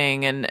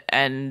developing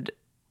and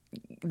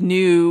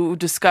new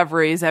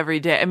discoveries every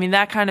day. I mean,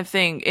 that kind of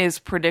thing is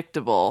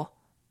predictable.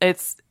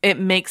 It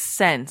makes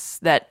sense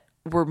that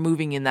we're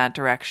moving in that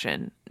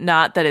direction.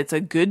 Not that it's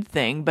a good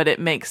thing, but it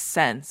makes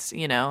sense,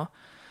 you know?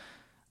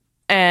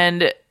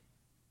 And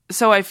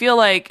so I feel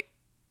like,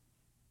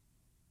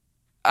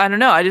 I don't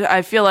know,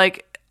 I feel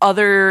like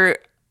other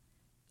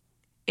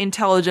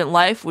intelligent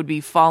life would be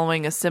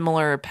following a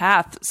similar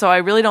path. So I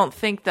really don't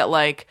think that,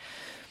 like,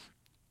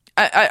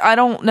 I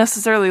don't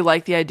necessarily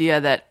like the idea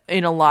that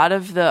in a lot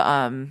of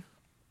the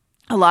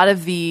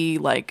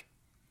like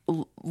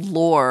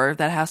lore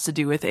that has to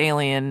do with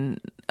alien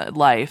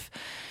life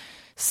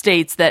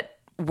states that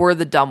we're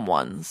the dumb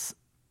ones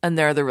and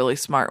they're the really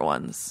smart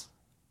ones.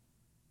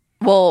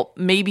 Well,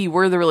 maybe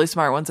we're the really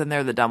smart ones and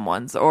they're the dumb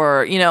ones,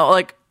 or, you know,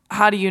 like,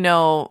 how do you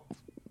know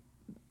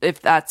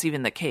if that's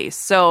even the case?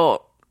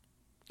 So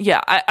yeah,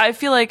 I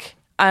feel like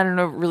I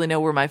don't really know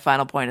where my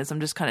final point is. I'm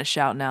just kind of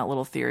shouting out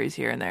little theories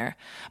here and there.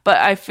 But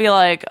I feel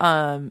like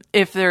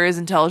if there is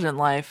intelligent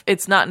life,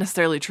 it's not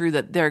necessarily true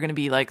that they're going to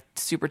be like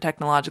super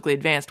technologically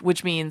advanced,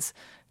 which means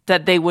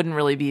that they wouldn't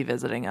really be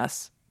visiting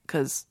us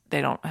because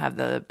they don't have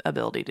the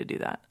ability to do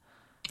that.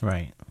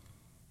 Right.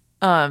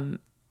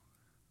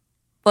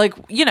 Like,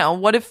 you know,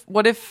 what if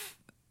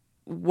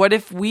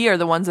we are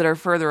the ones that are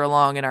further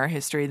along in our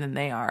history than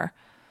they are?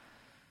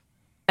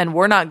 And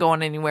we're not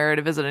going anywhere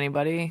to visit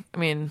anybody. I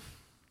mean,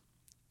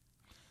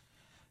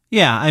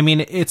 yeah, I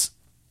mean, it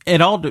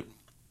all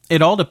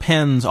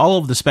depends. All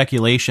of the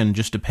speculation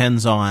just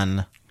depends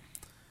on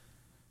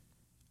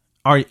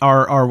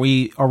are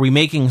we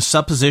making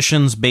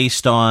suppositions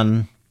based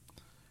on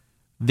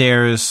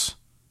there's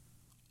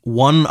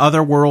one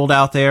other world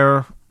out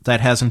there that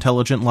has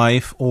intelligent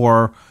life,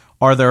 or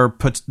are there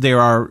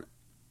are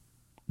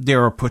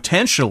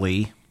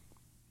potentially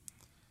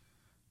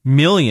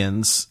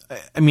millions?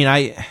 I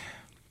mean,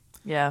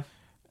 yeah.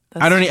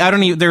 I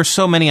don't even, there's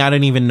so many, I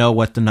don't even know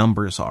what the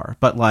numbers are,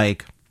 but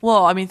like,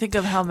 well, I mean, think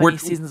of how many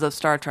seasons of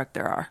Star Trek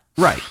there are.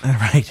 Right.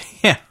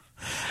 Yeah.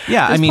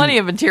 Yeah. There's plenty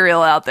of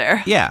material out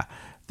there. Yeah.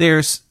 There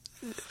is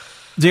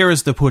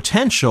the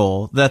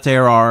potential that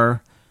there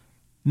are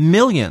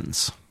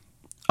millions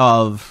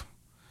of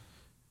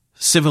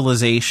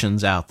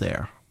civilizations out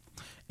there,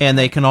 and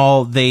they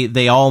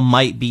all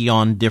might be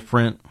on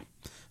different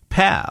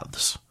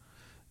paths,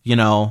 you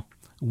know,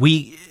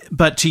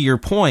 but to your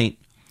point,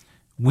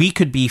 we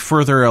could be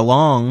further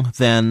along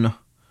than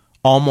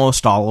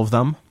almost all of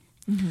them.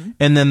 Mm-hmm.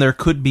 And then there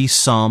could be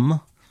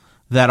some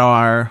that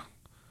are,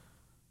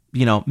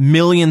 you know,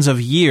 millions of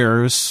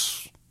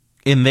years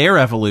in their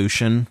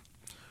evolution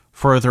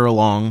further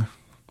along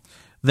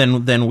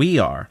than we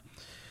are.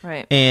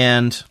 Right.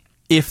 And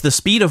if the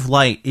speed of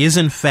light is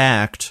in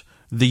fact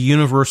the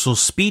universal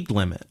speed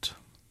limit,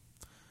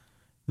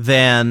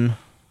 then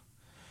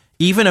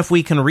even if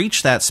we can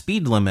reach that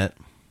speed limit,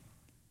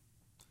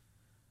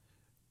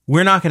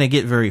 we're not going to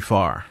get very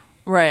far.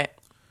 Right.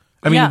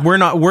 I mean, we're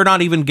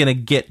not even going to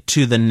get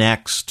to the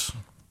next,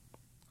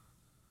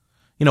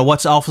 you know,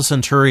 what's Alpha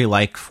Centauri,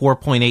 like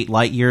 4.8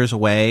 light years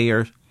away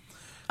or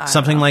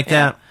something like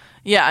that?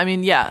 Yeah, I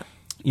mean, yeah.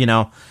 You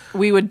know,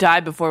 we would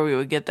die before we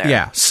would get there.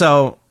 Yeah.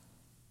 So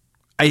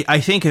I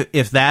think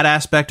if that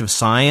aspect of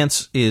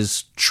science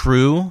is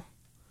true,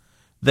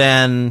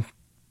 then,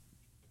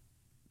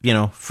 you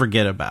know,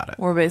 forget about it.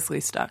 We're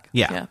basically stuck.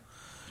 Yeah.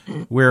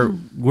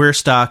 We're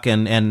stuck,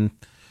 and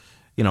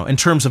you know, in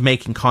terms of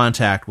making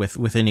contact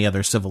with any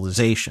other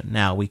civilization.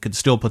 Now, we could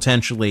still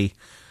potentially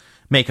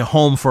make a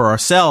home for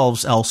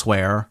ourselves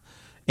elsewhere,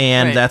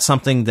 and that's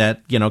something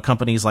that, you know,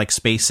 companies like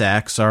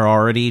SpaceX are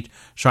already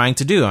trying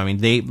to do. I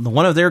mean,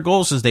 one of their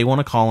goals is they want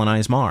to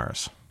colonize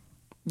Mars.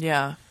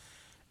 Yeah.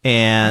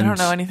 And I don't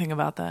know anything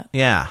about that.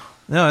 Yeah.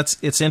 No,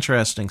 it's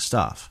interesting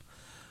stuff.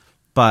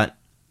 But,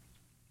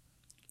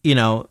 you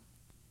know,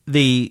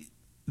 the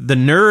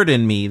nerd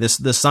in me,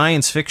 the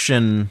science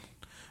fiction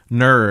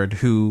nerd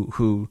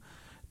who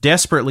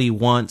desperately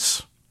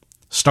wants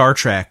Star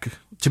Trek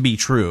to be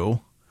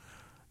true,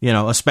 you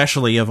know,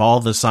 especially of all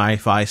the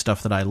sci-fi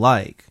stuff that I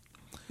like.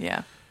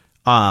 Yeah.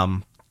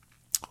 The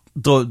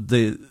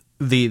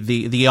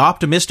the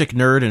optimistic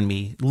nerd in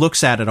me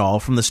looks at it all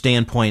from the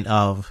standpoint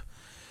of,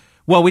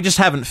 well, we just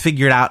haven't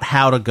figured out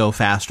how to go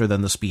faster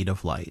than the speed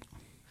of light.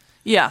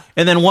 Yeah.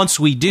 And then once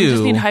we do, we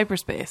just need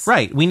hyperspace.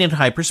 Right. We need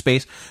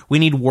hyperspace. We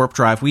need warp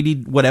drive. We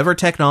need whatever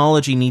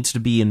technology needs to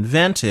be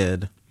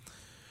invented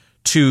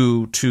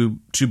to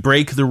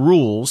break the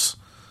rules,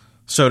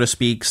 so to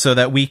speak, so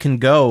that we can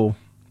go,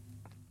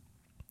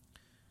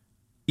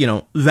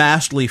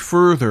 vastly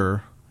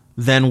further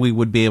than we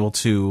would be able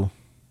to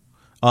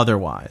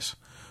otherwise.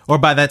 Or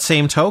by that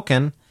same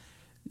token,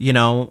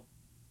 some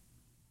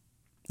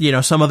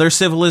other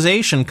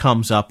civilization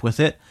comes up with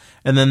it,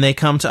 and then they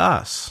come to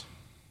us.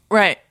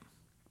 Right.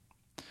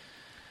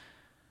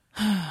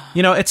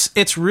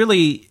 It's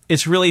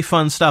really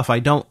fun stuff. I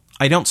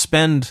don't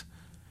spend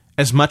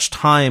as much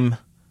time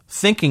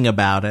thinking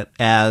about it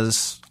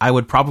as I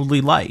would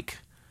probably like,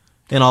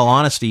 in all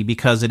honesty,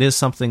 because it is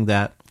something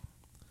that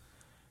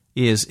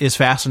is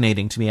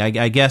fascinating to me.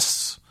 I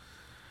guess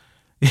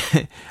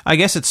I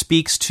guess it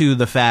speaks to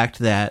the fact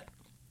that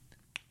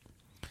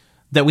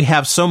we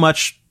have so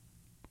much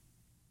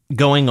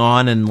going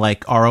on in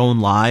like our own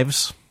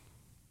lives.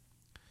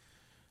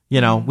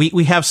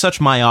 We have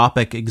such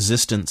myopic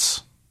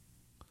existence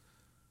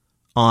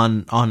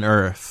on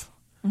Earth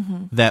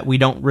that we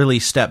don't really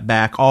step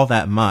back all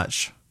that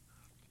much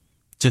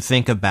to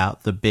think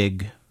about the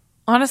big.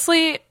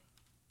 Honestly,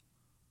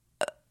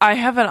 I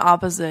have an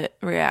opposite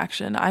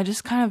reaction. I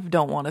just kind of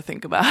don't want to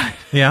think about it.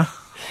 Yeah.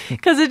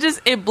 Because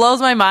it blows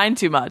my mind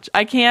too much.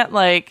 I can't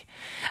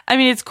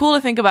it's cool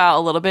to think about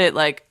a little bit,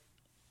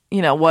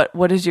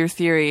 what is your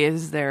theory?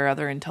 Is there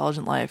other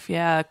intelligent life?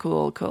 Yeah,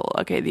 cool.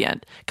 Okay, the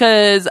end.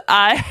 Because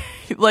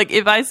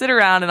if I sit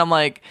around and I'm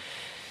like,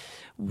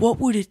 what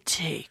would it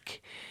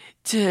take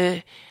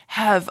to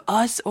have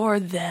us or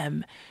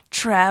them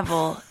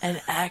travel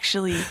and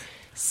actually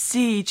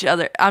see each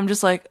other? I'm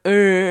just like,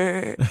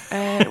 when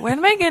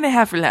am I going to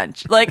have for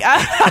lunch?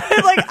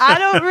 I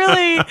don't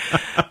really...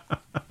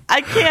 I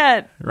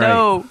can't. Right.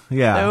 No.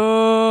 Yeah.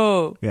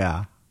 No.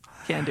 Yeah.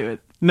 Can't do it.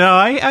 No,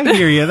 I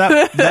hear you.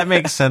 That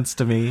makes sense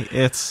to me.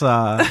 It's,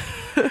 I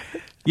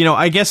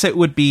guess it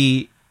would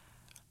be,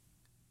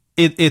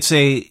 it's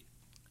a...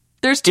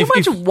 There's too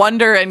much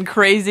wonder and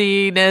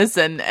craziness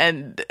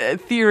and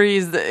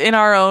theories in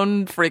our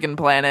own freaking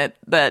planet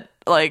that,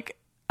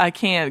 I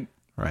can't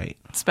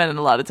spend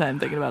a lot of time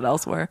thinking about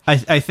elsewhere.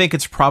 I think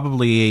it's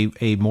probably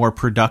a more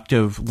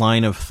productive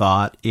line of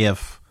thought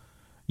if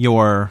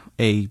you're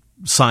a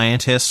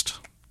scientist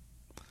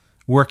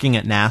working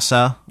at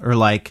NASA, or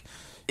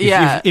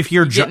if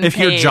your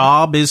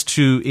job is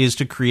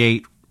to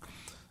create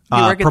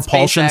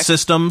propulsion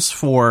systems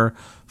for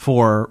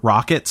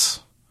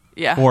rockets,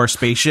 or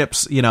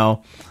spaceships,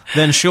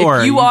 then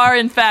sure. If you are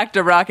in fact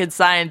a rocket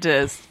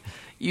scientist,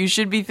 you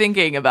should be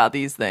thinking about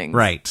these things.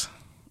 Right.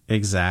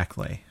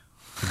 Exactly.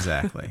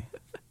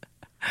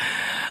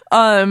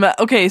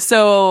 Okay,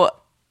 so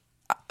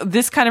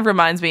this kind of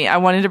reminds me, I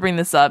wanted to bring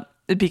this up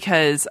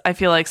because I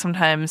feel like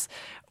sometimes,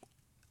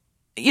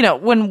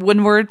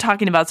 when we're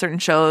talking about certain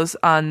shows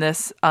on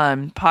this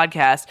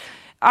podcast,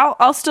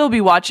 I'll still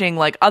be watching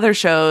other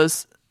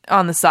shows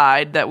on the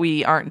side that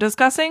we aren't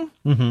discussing.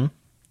 Mm-hmm.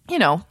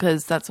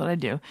 Because that's what I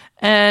do.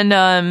 And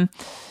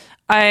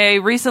I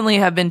recently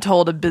have been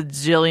told a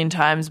bajillion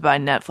times by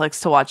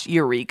Netflix to watch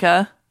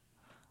Eureka.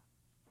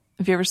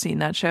 Have you ever seen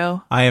that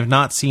show? I have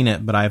not seen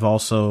it, but I've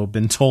also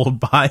been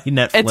told by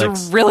Netflix.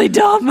 It's really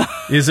dumb.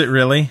 Is it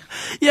really?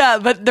 Yeah,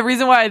 but the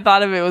reason why I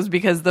thought of it was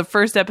because the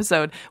first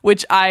episode,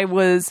 which I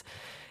was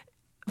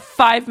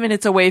 5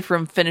 minutes away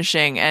from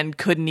finishing and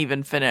couldn't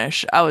even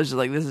finish, I was just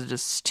like, this is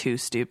just too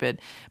stupid.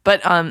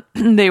 But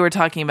they were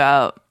talking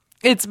about,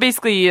 it's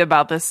basically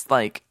about this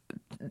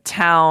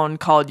town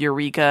called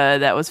Eureka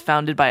that was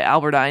founded by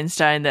Albert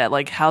Einstein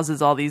that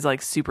houses all these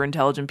super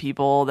intelligent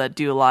people that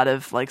do a lot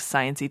of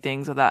sciencey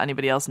things without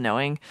anybody else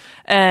knowing.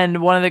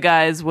 And one of the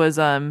guys was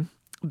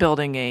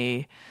building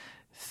a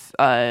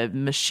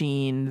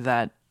machine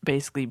that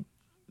basically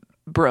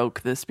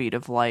broke the speed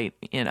of light,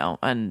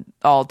 and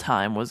all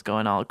time was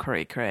going all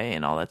cray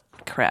and all that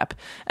crap.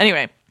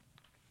 Anyway,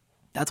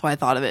 that's why I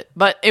thought of it,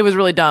 but it was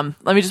really dumb.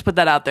 Let me just put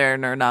that out there,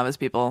 nerd novice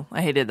people.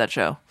 I hated that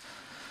show.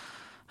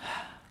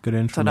 Good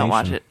information. So don't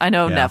watch it. I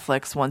know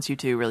Netflix wants you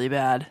to really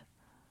bad,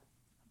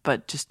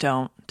 but just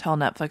don't tell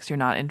Netflix you're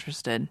not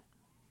interested.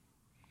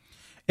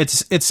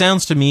 It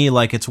sounds to me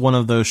like it's one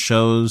of those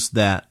shows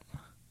that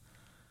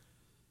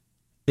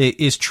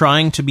is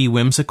trying to be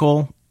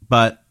whimsical,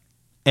 but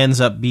ends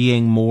up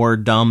being more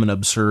dumb and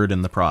absurd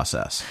in the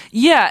process.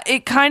 Yeah,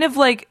 it kind of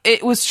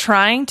it was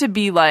trying to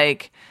be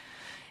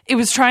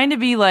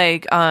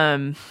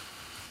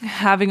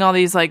having all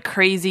these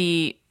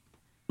crazy,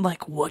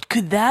 what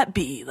could that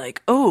be?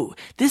 Oh,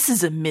 this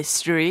is a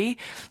mystery.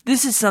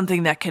 This is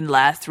something that can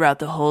last throughout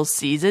the whole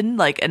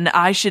season. And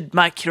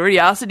my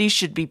curiosity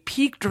should be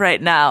piqued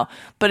right now,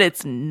 but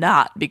it's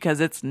not, because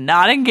it's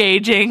not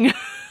engaging.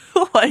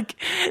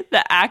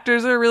 The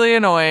actors are really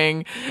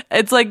annoying.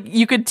 It's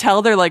you could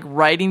tell they're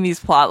writing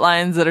these plot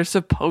lines that are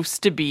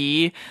supposed to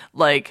be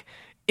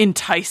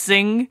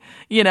enticing,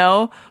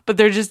 but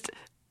they're just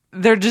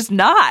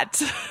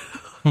not.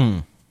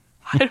 I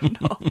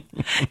don't know.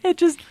 It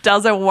just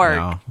doesn't work.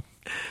 No.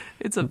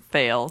 It's a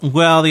fail.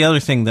 Well, the other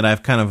thing that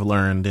I've kind of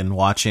learned in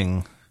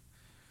watching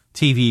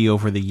TV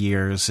over the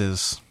years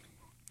is,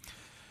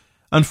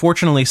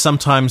 unfortunately,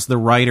 sometimes the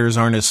writers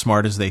aren't as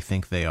smart as they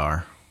think they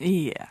are.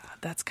 Yeah,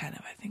 that's kind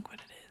of, I think, what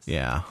it is.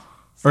 Yeah.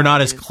 Or not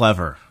as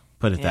clever,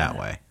 put it that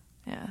way.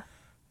 Yeah.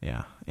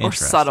 Yeah. Or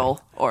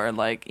subtle, or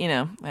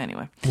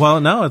anyway.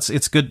 Well, no,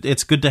 it's good.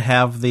 It's good to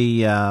have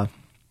the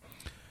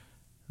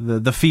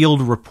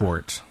field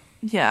report.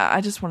 Yeah, I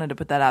just wanted to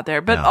put that out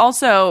there. But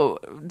also,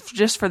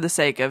 just for the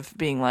sake of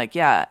being like,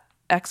 yeah,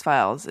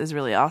 X-Files is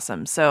really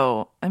awesome.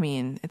 So, I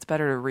mean, it's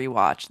better to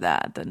rewatch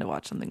that than to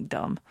watch something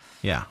dumb.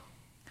 Yeah.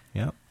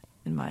 Yep.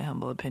 In my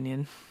humble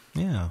opinion.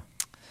 Yeah.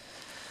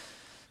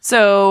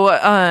 So,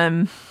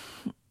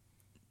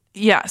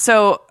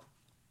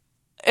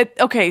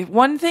 okay,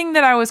 one thing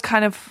that I was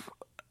kind of,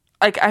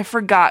 like, I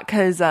forgot,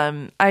 because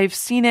I've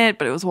seen it,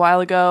 but it was a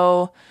while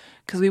ago,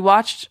 because we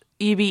watched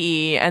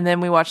EBE, and then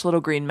we watched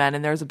Little Green Men,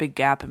 and there was a big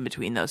gap in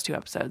between those two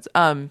episodes.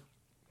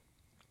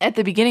 At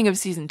the beginning of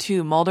season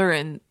 2, Mulder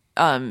and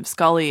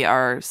Scully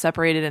are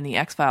separated, and the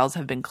X-Files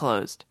have been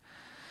closed.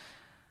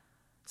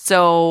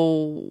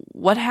 So,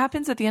 what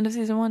happens at the end of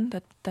season 1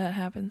 that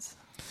happens?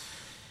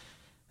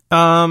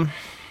 I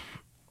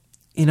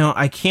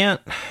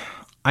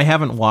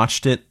haven't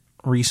watched it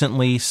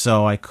recently,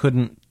 so I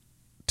couldn't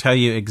tell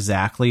you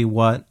exactly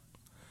what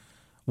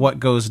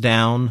goes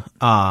down.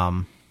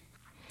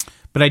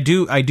 But I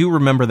do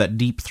remember that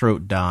Deep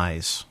Throat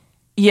dies.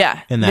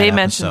 Yeah, in that they episode.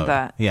 mentioned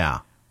that. Yeah.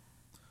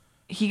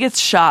 He gets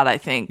shot, I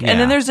think. Yeah. And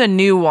then there's a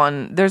new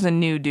one. There's a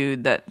new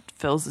dude that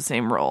fills the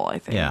same role, I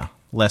think. Yeah.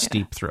 Less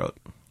Deep Throat.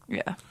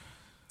 Yeah.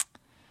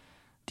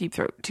 Deep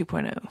Throat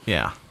 2.0.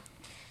 Yeah.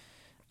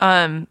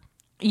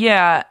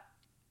 Yeah.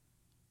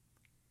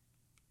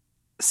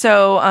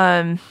 So,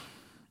 I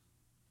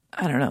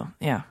don't know.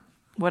 Yeah.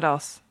 What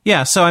else?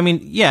 Yeah, so I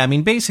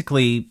mean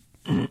basically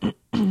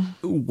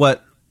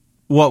what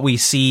we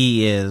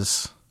see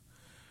is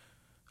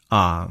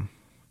the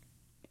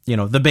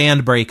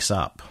band breaks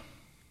up.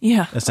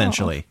 Yeah.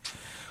 Essentially.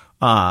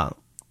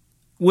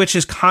 Which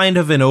is kind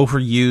of an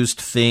overused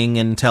thing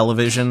in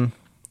television.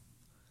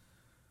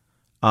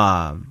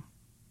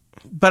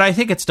 But I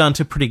think it's done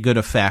to pretty good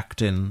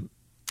effect in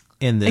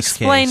this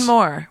case. Explain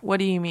more. What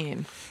do you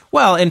mean?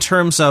 Well, in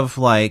terms of,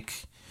 like,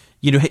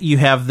 you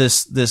have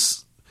this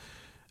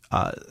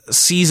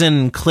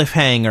season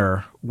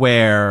cliffhanger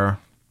where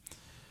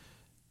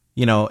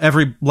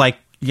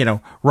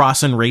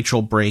Ross and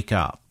Rachel break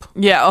up.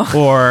 Yeah.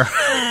 Or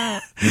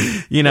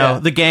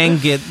the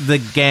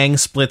gang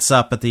splits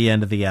up at the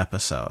end of the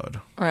episode.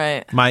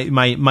 Right.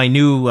 My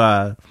new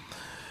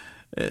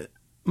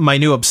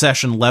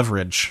obsession,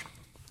 Leverage,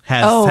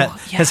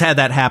 has had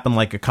that happen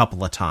like a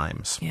couple of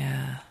times.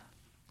 Yeah.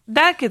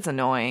 That gets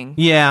annoying.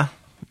 Yeah.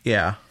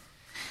 Yeah.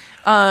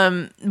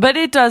 But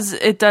it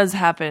does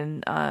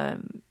happen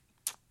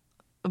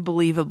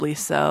believably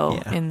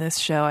so in this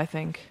show, I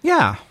think.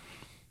 Yeah.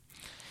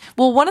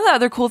 Well, one of the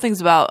other cool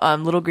things about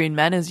Little Green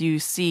Men is you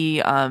see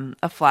a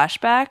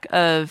flashback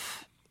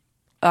of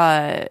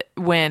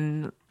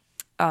when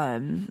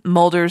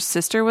Mulder's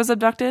sister was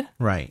abducted.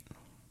 Right.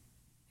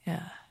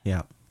 Yeah.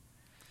 Yeah.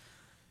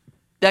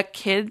 That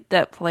kid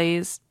that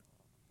plays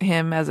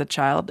him as a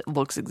child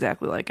looks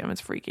exactly like him.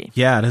 It's freaky.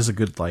 Yeah, it is a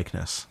good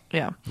likeness.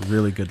 Yeah.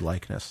 Really good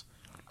likeness.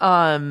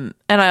 And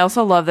I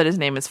also love that his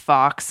name is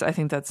Fox. I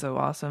think that's so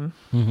awesome.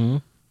 Mm-hmm.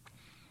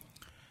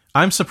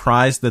 I'm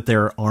surprised that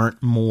there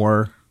aren't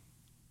more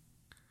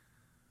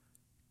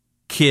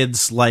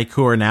kids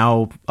who are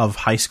now of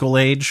high school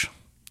age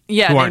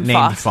who aren't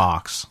named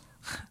Fox.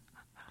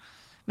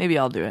 Maybe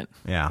I'll do it.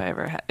 Yeah.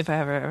 If I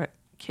ever have a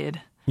kid.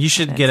 You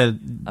should get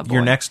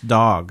your next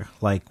dog,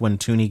 like when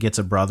Toonie gets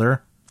a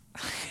brother.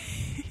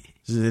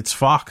 It's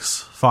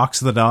Fox. Fox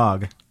the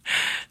dog.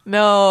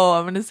 No,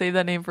 I'm going to save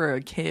that name for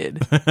a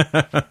kid.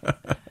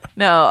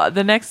 No,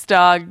 the next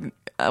dog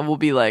will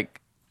be like,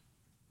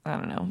 I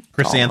don't know.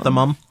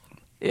 Chrysanthemum? Gollum.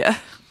 Yeah.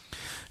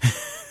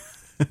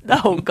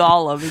 No,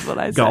 Gollum is what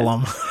I said.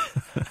 Gollum.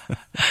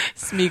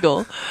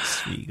 Smeagol.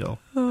 Smeagol.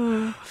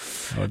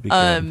 That would be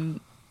good.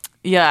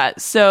 Yeah,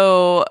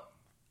 so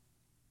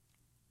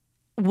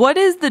what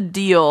is the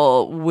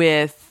deal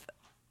with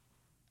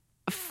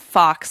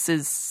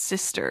Fox's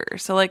sister?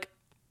 So, like,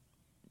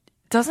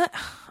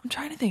 I'm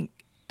trying to think.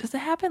 Does it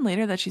happen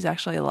later that she's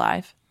actually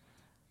alive?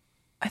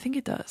 I think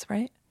it does,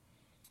 right?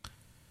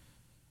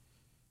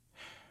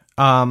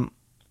 I'm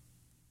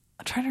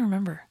trying to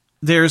remember.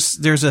 There's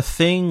a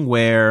thing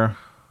where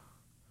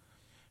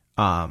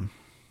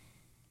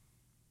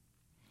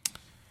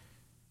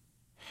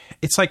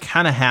it's like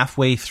kind of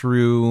halfway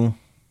through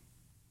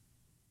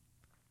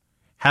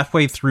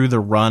the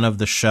run of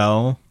the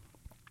show.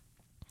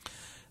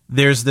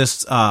 There's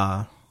this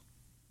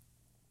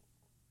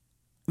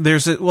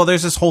there's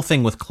this whole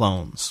thing with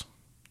clones.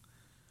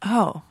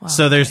 Oh, wow,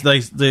 so there's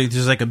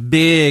like a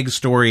big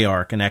story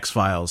arc in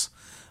X-Files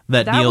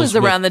that That deals was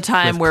around with, the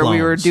time with where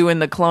we were clones. doing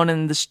the clone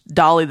and the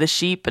Dolly the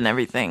sheep and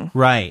everything.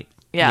 Right.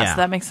 Yeah, so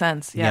that makes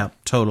sense. Yeah.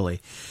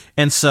 Totally.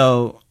 And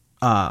so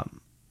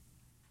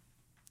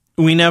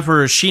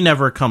she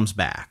never comes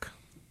back.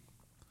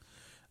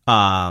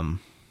 But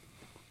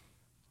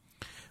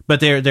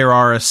there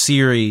are a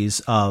series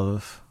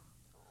of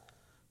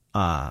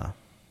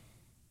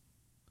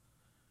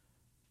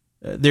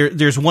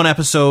there's one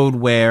episode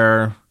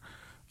where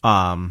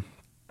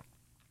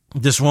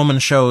this woman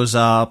shows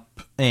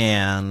up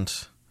and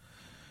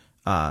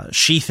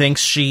she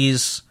thinks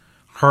she's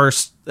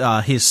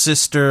his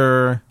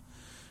sister,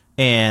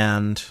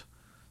 and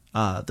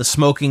the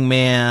smoking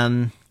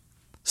man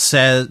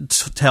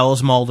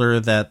tells Mulder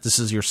that this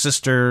is your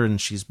sister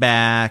and she's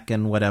back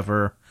and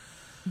whatever.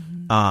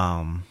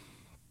 Mm-hmm.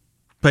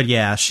 But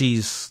yeah,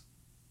 she's,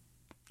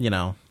 It's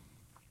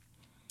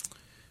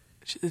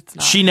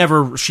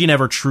not. she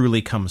never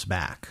truly comes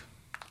back.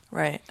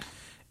 Right.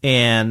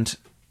 And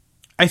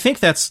I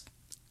think that's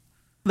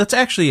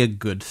actually a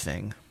good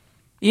thing.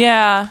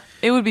 Yeah,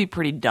 it would be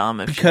pretty dumb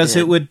if Because she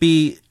did. it would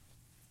be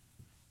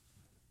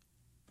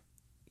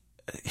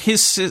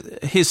his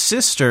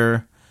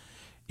sister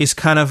is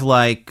kind of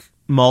like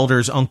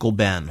Mulder's Uncle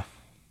Ben,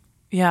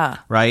 Yeah.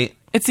 right?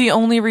 It's the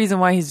only reason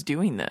why he's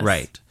doing this.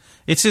 Right.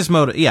 It's his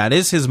it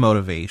is his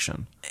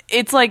motivation.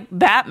 It's like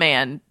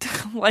Batman.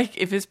 Like,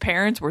 if his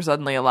parents were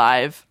suddenly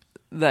alive,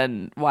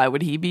 then why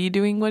would he be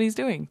doing what he's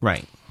doing?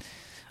 Right.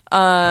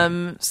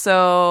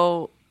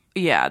 So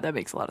yeah, that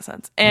makes a lot of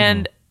sense.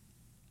 And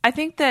I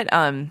think that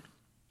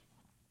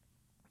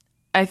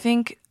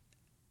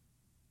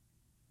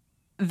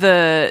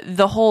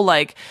the whole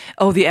like,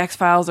 oh, the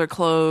X-Files are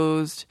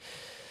closed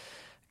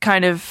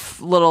kind of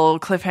little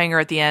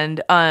cliffhanger at the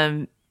end,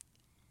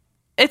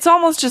 it's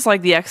almost just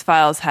like the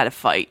X-Files had a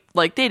fight.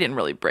 Like, they didn't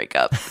really break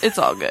up. It's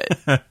all good.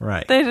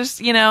 Right. They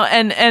just,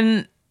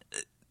 and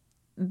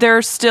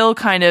they're still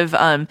kind of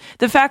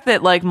the fact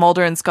that like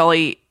Mulder and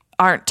Scully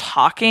aren't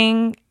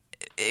talking,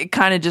 it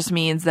kind of just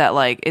means that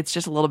like it's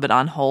just a little bit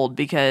on hold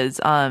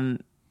because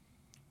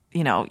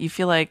you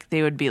feel like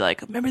they would be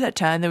like, remember that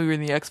time that we were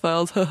in the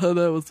X-Files?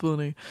 That was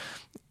funny.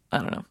 I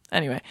don't know.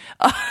 Anyway,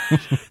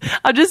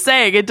 I'm just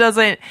saying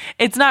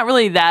it's not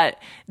really that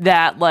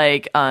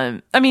like,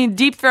 I mean,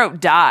 Deep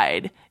Throat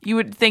died. You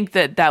would think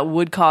that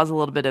would cause a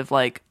little bit of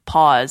like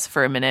pause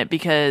for a minute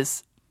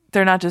because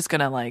they're not just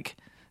going to like,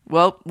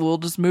 well, we'll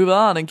just move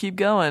on and keep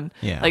going.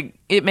 Yeah. Like,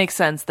 it makes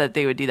sense that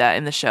they would do that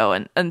in the show.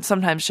 And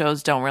sometimes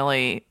shows don't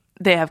really,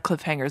 they have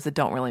cliffhangers that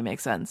don't really make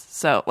sense.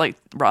 So like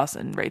Ross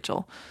and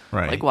Rachel,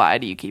 Right. like, why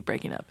do you keep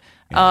breaking up?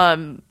 Yeah.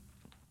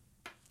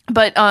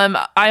 But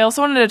I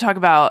also wanted to talk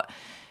about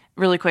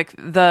really quick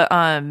the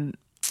oh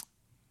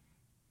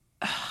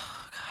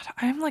God,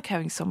 I'm like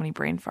having so many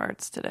brain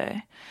farts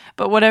today.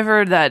 But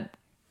whatever that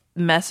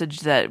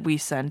message that we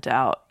sent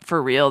out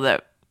for real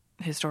that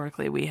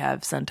historically we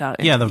have sent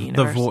out into the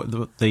universe.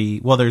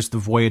 There's the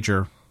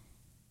Voyager.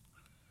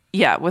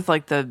 Yeah, with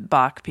like the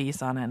Bach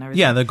piece on it and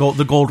everything. Yeah,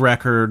 the gold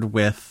record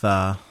with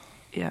Yeah.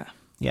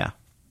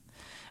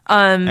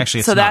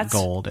 Actually, it's so not that's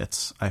gold.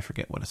 It's, I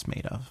forget what it's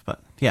made of,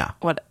 but yeah.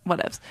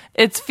 Whatevs.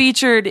 It's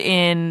featured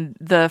in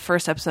the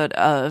first episode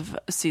of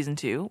season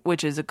 2,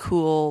 which is a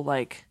cool,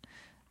 like,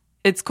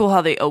 it's cool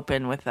how they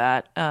open with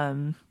that.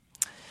 And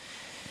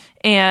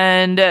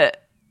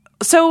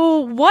so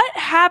what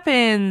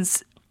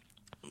happens,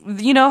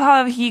 you know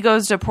how he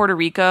goes to Puerto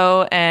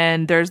Rico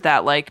and there's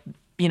that like,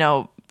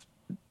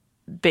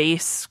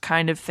 base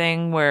kind of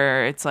thing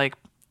where it's like,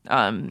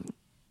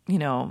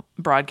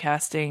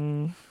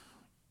 broadcasting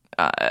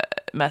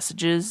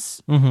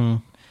messages. Mm-hmm.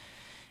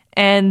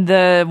 And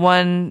the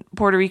one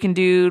Puerto Rican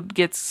dude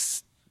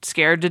gets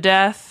scared to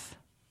death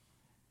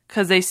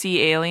because they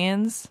see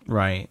aliens.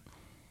 Right.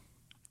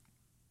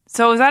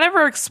 So is that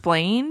ever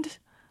explained?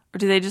 Or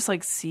do they just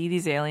like see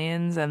these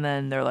aliens and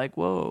then they're like,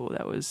 whoa,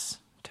 that was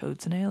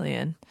Toad's an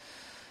alien.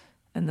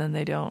 And then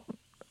they don't.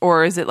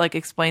 Or is it like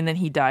explained that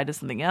he died of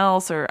something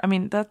else? Or, I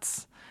mean,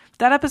 that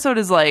episode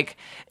is like,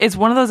 it's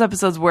one of those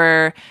episodes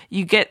where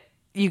you get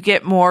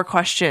more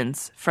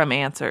questions from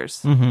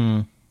answers.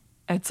 Mm-hmm.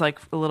 It's like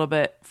a little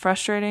bit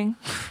frustrating.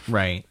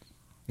 Right.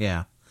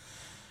 Yeah.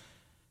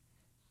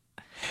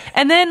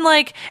 And then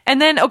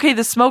okay,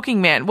 the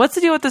smoking man. What's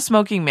the deal with the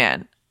smoking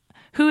man?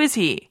 Who is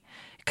he?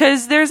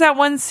 Because there's that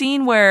one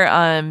scene where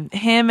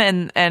him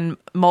and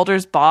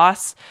Mulder's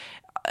boss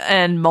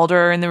and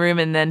Mulder are in the room,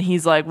 and then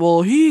he's like,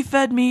 well, he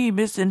fed me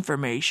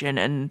misinformation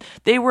and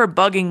they were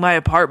bugging my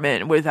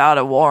apartment without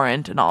a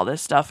warrant and all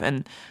this stuff.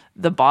 And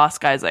the boss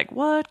guy's like,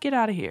 what? Get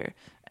out of here.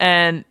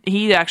 And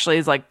he actually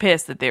is like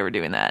pissed that they were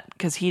doing that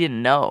because he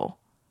didn't know.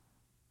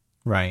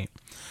 Right.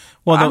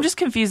 Well, I'm just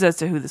confused as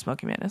to who the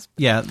smoking man is.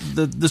 Yeah,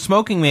 the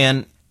smoking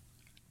man,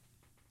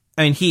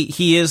 I mean,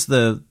 he is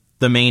the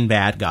main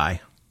bad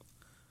guy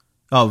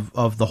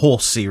of the whole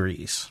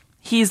series.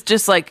 He's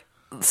just like,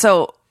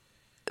 so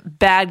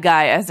bad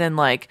guy as in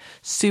like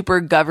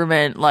super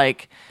government,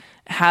 like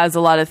has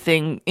a lot of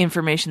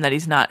information that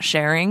he's not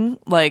sharing.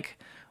 Like,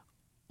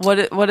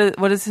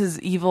 What is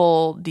his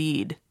evil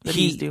deed that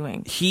he's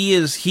doing? He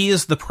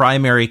is the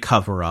primary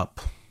cover-up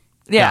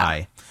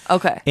guy.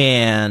 Okay.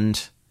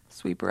 And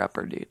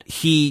Sweeper-upper dude.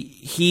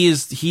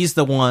 He's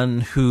the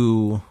one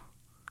who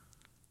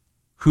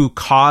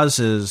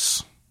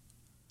causes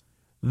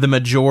the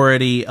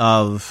majority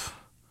of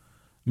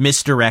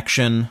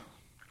misdirection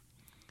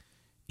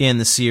in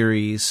the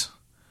series.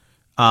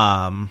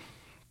 Okay.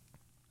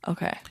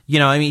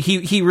 I mean,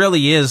 he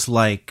really is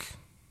like,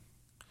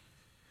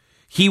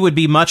 he would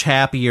be much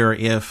happier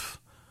if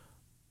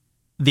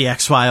the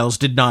X-Files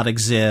did not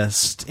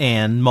exist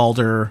and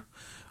Mulder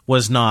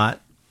was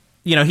not,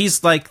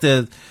 he's like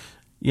the,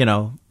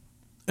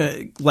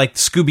 like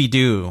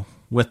Scooby-Doo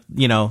with,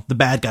 the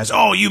bad guys.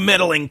 Oh, you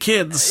meddling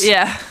kids.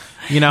 Yeah.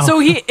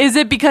 So is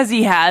it because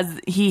he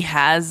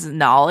has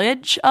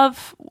knowledge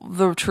of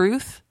the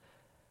truth,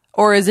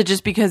 or is it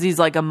just because he's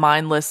like a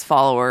mindless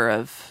follower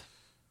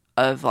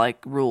of like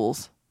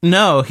rules?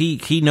 No,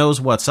 he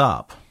knows what's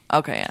up.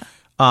 Okay, yeah.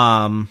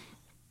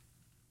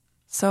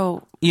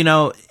 So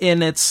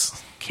and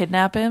it's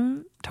kidnap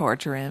him,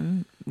 torture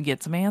him,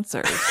 get some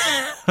answers.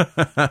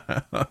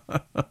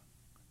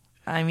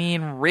 I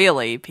mean,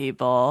 really,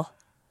 people.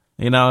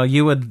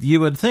 You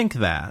would think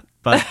that,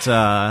 but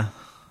I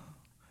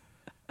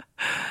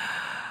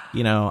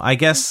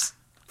guess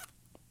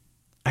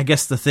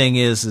the thing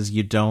is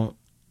you don't.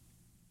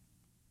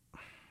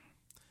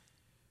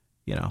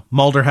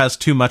 Mulder has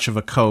too much of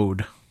a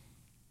code.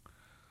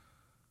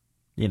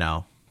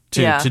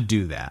 To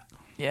do that.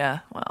 Yeah.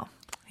 Well,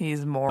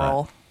 he's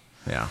moral.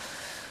 But, yeah.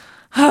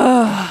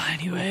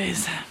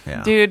 Anyways,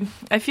 yeah. Dude,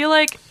 I feel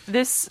like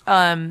this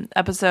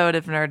episode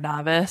of Nerd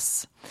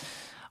Novice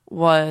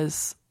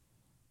was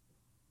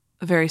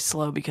very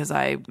slow because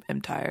I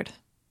am tired.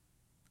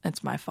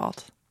 It's my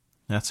fault.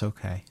 That's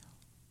okay.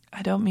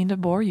 I don't mean to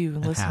bore you, It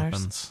listeners.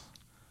 happens.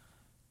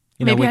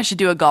 Maybe I should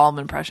do a Gollum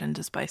impression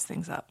to spice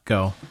things up.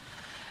 Go.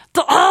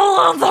 The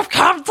aliens have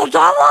come to get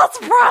us,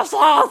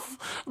 precious!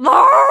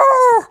 No!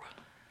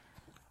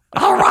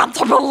 I want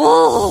to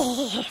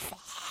believe!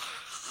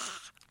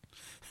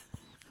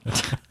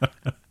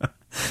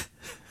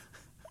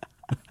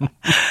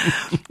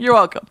 You're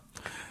welcome.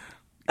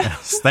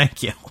 Yes,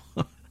 thank you.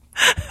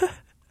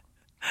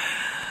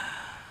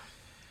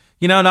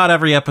 Not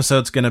every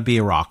episode's going to be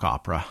a rock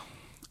opera,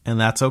 and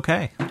that's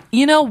okay.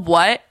 You know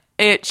what?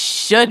 It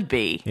should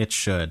be. It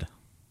should.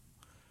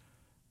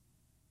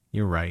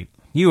 You're right.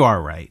 You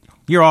are right.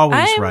 You're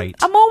always right.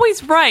 I'm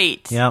always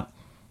right. Yep.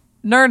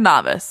 Nerd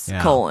Novice,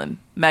 Yeah.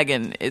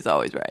 Megan is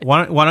always right.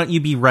 Why don't you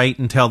be right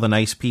and tell the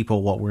nice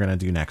people what we're going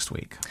to do next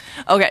week?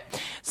 Okay.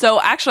 So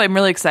actually, I'm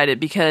really excited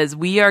because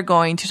we are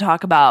going to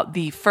talk about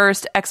the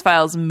first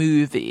X-Files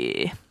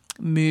movie.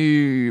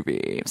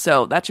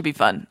 So that should be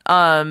fun.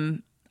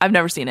 I've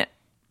never seen it.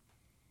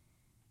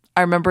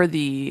 I remember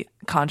the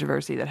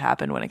controversy that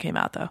happened when it came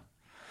out, though.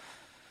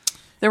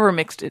 There were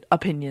mixed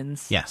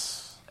opinions.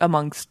 Yes.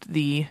 Amongst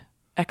the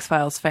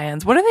X-Files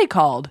fans. What are they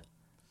called?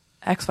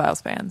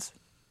 X-Files fans.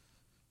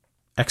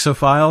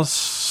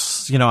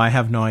 Exophiles? I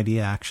have no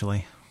idea,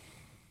 actually.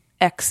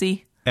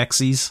 Exy.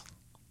 Exies.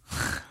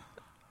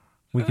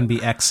 We can be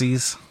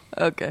Exies.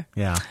 Okay.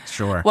 Yeah,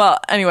 sure. Well,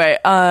 anyway,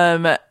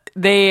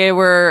 they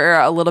were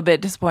a little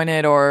bit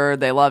disappointed, or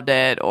they loved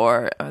it,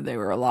 or they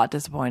were a lot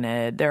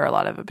disappointed. There are a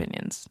lot of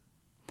opinions.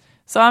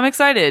 So I'm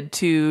excited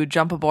to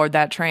jump aboard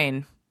that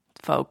train,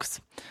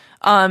 folks.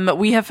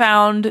 We have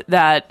found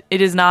that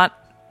it is not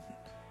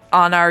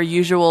on our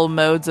usual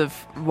modes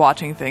of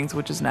watching things,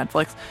 which is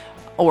Netflix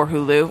or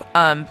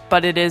Hulu,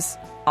 but it is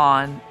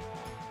on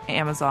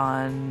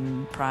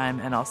Amazon Prime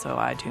and also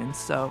iTunes.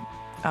 So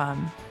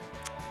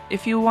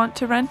if you want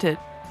to rent it,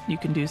 you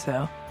can do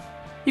so.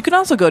 You can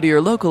also go to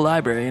your local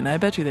library, and I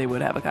bet you they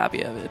would have a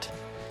copy of it.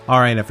 All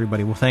right,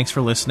 everybody. Well, thanks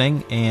for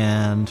listening,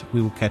 and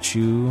we will catch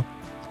you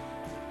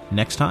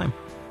next time.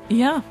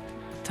 Yeah,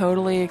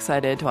 totally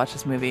excited to watch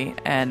this movie,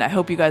 and I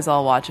hope you guys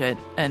all watch it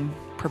and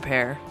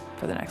prepare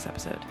for the next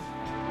episode.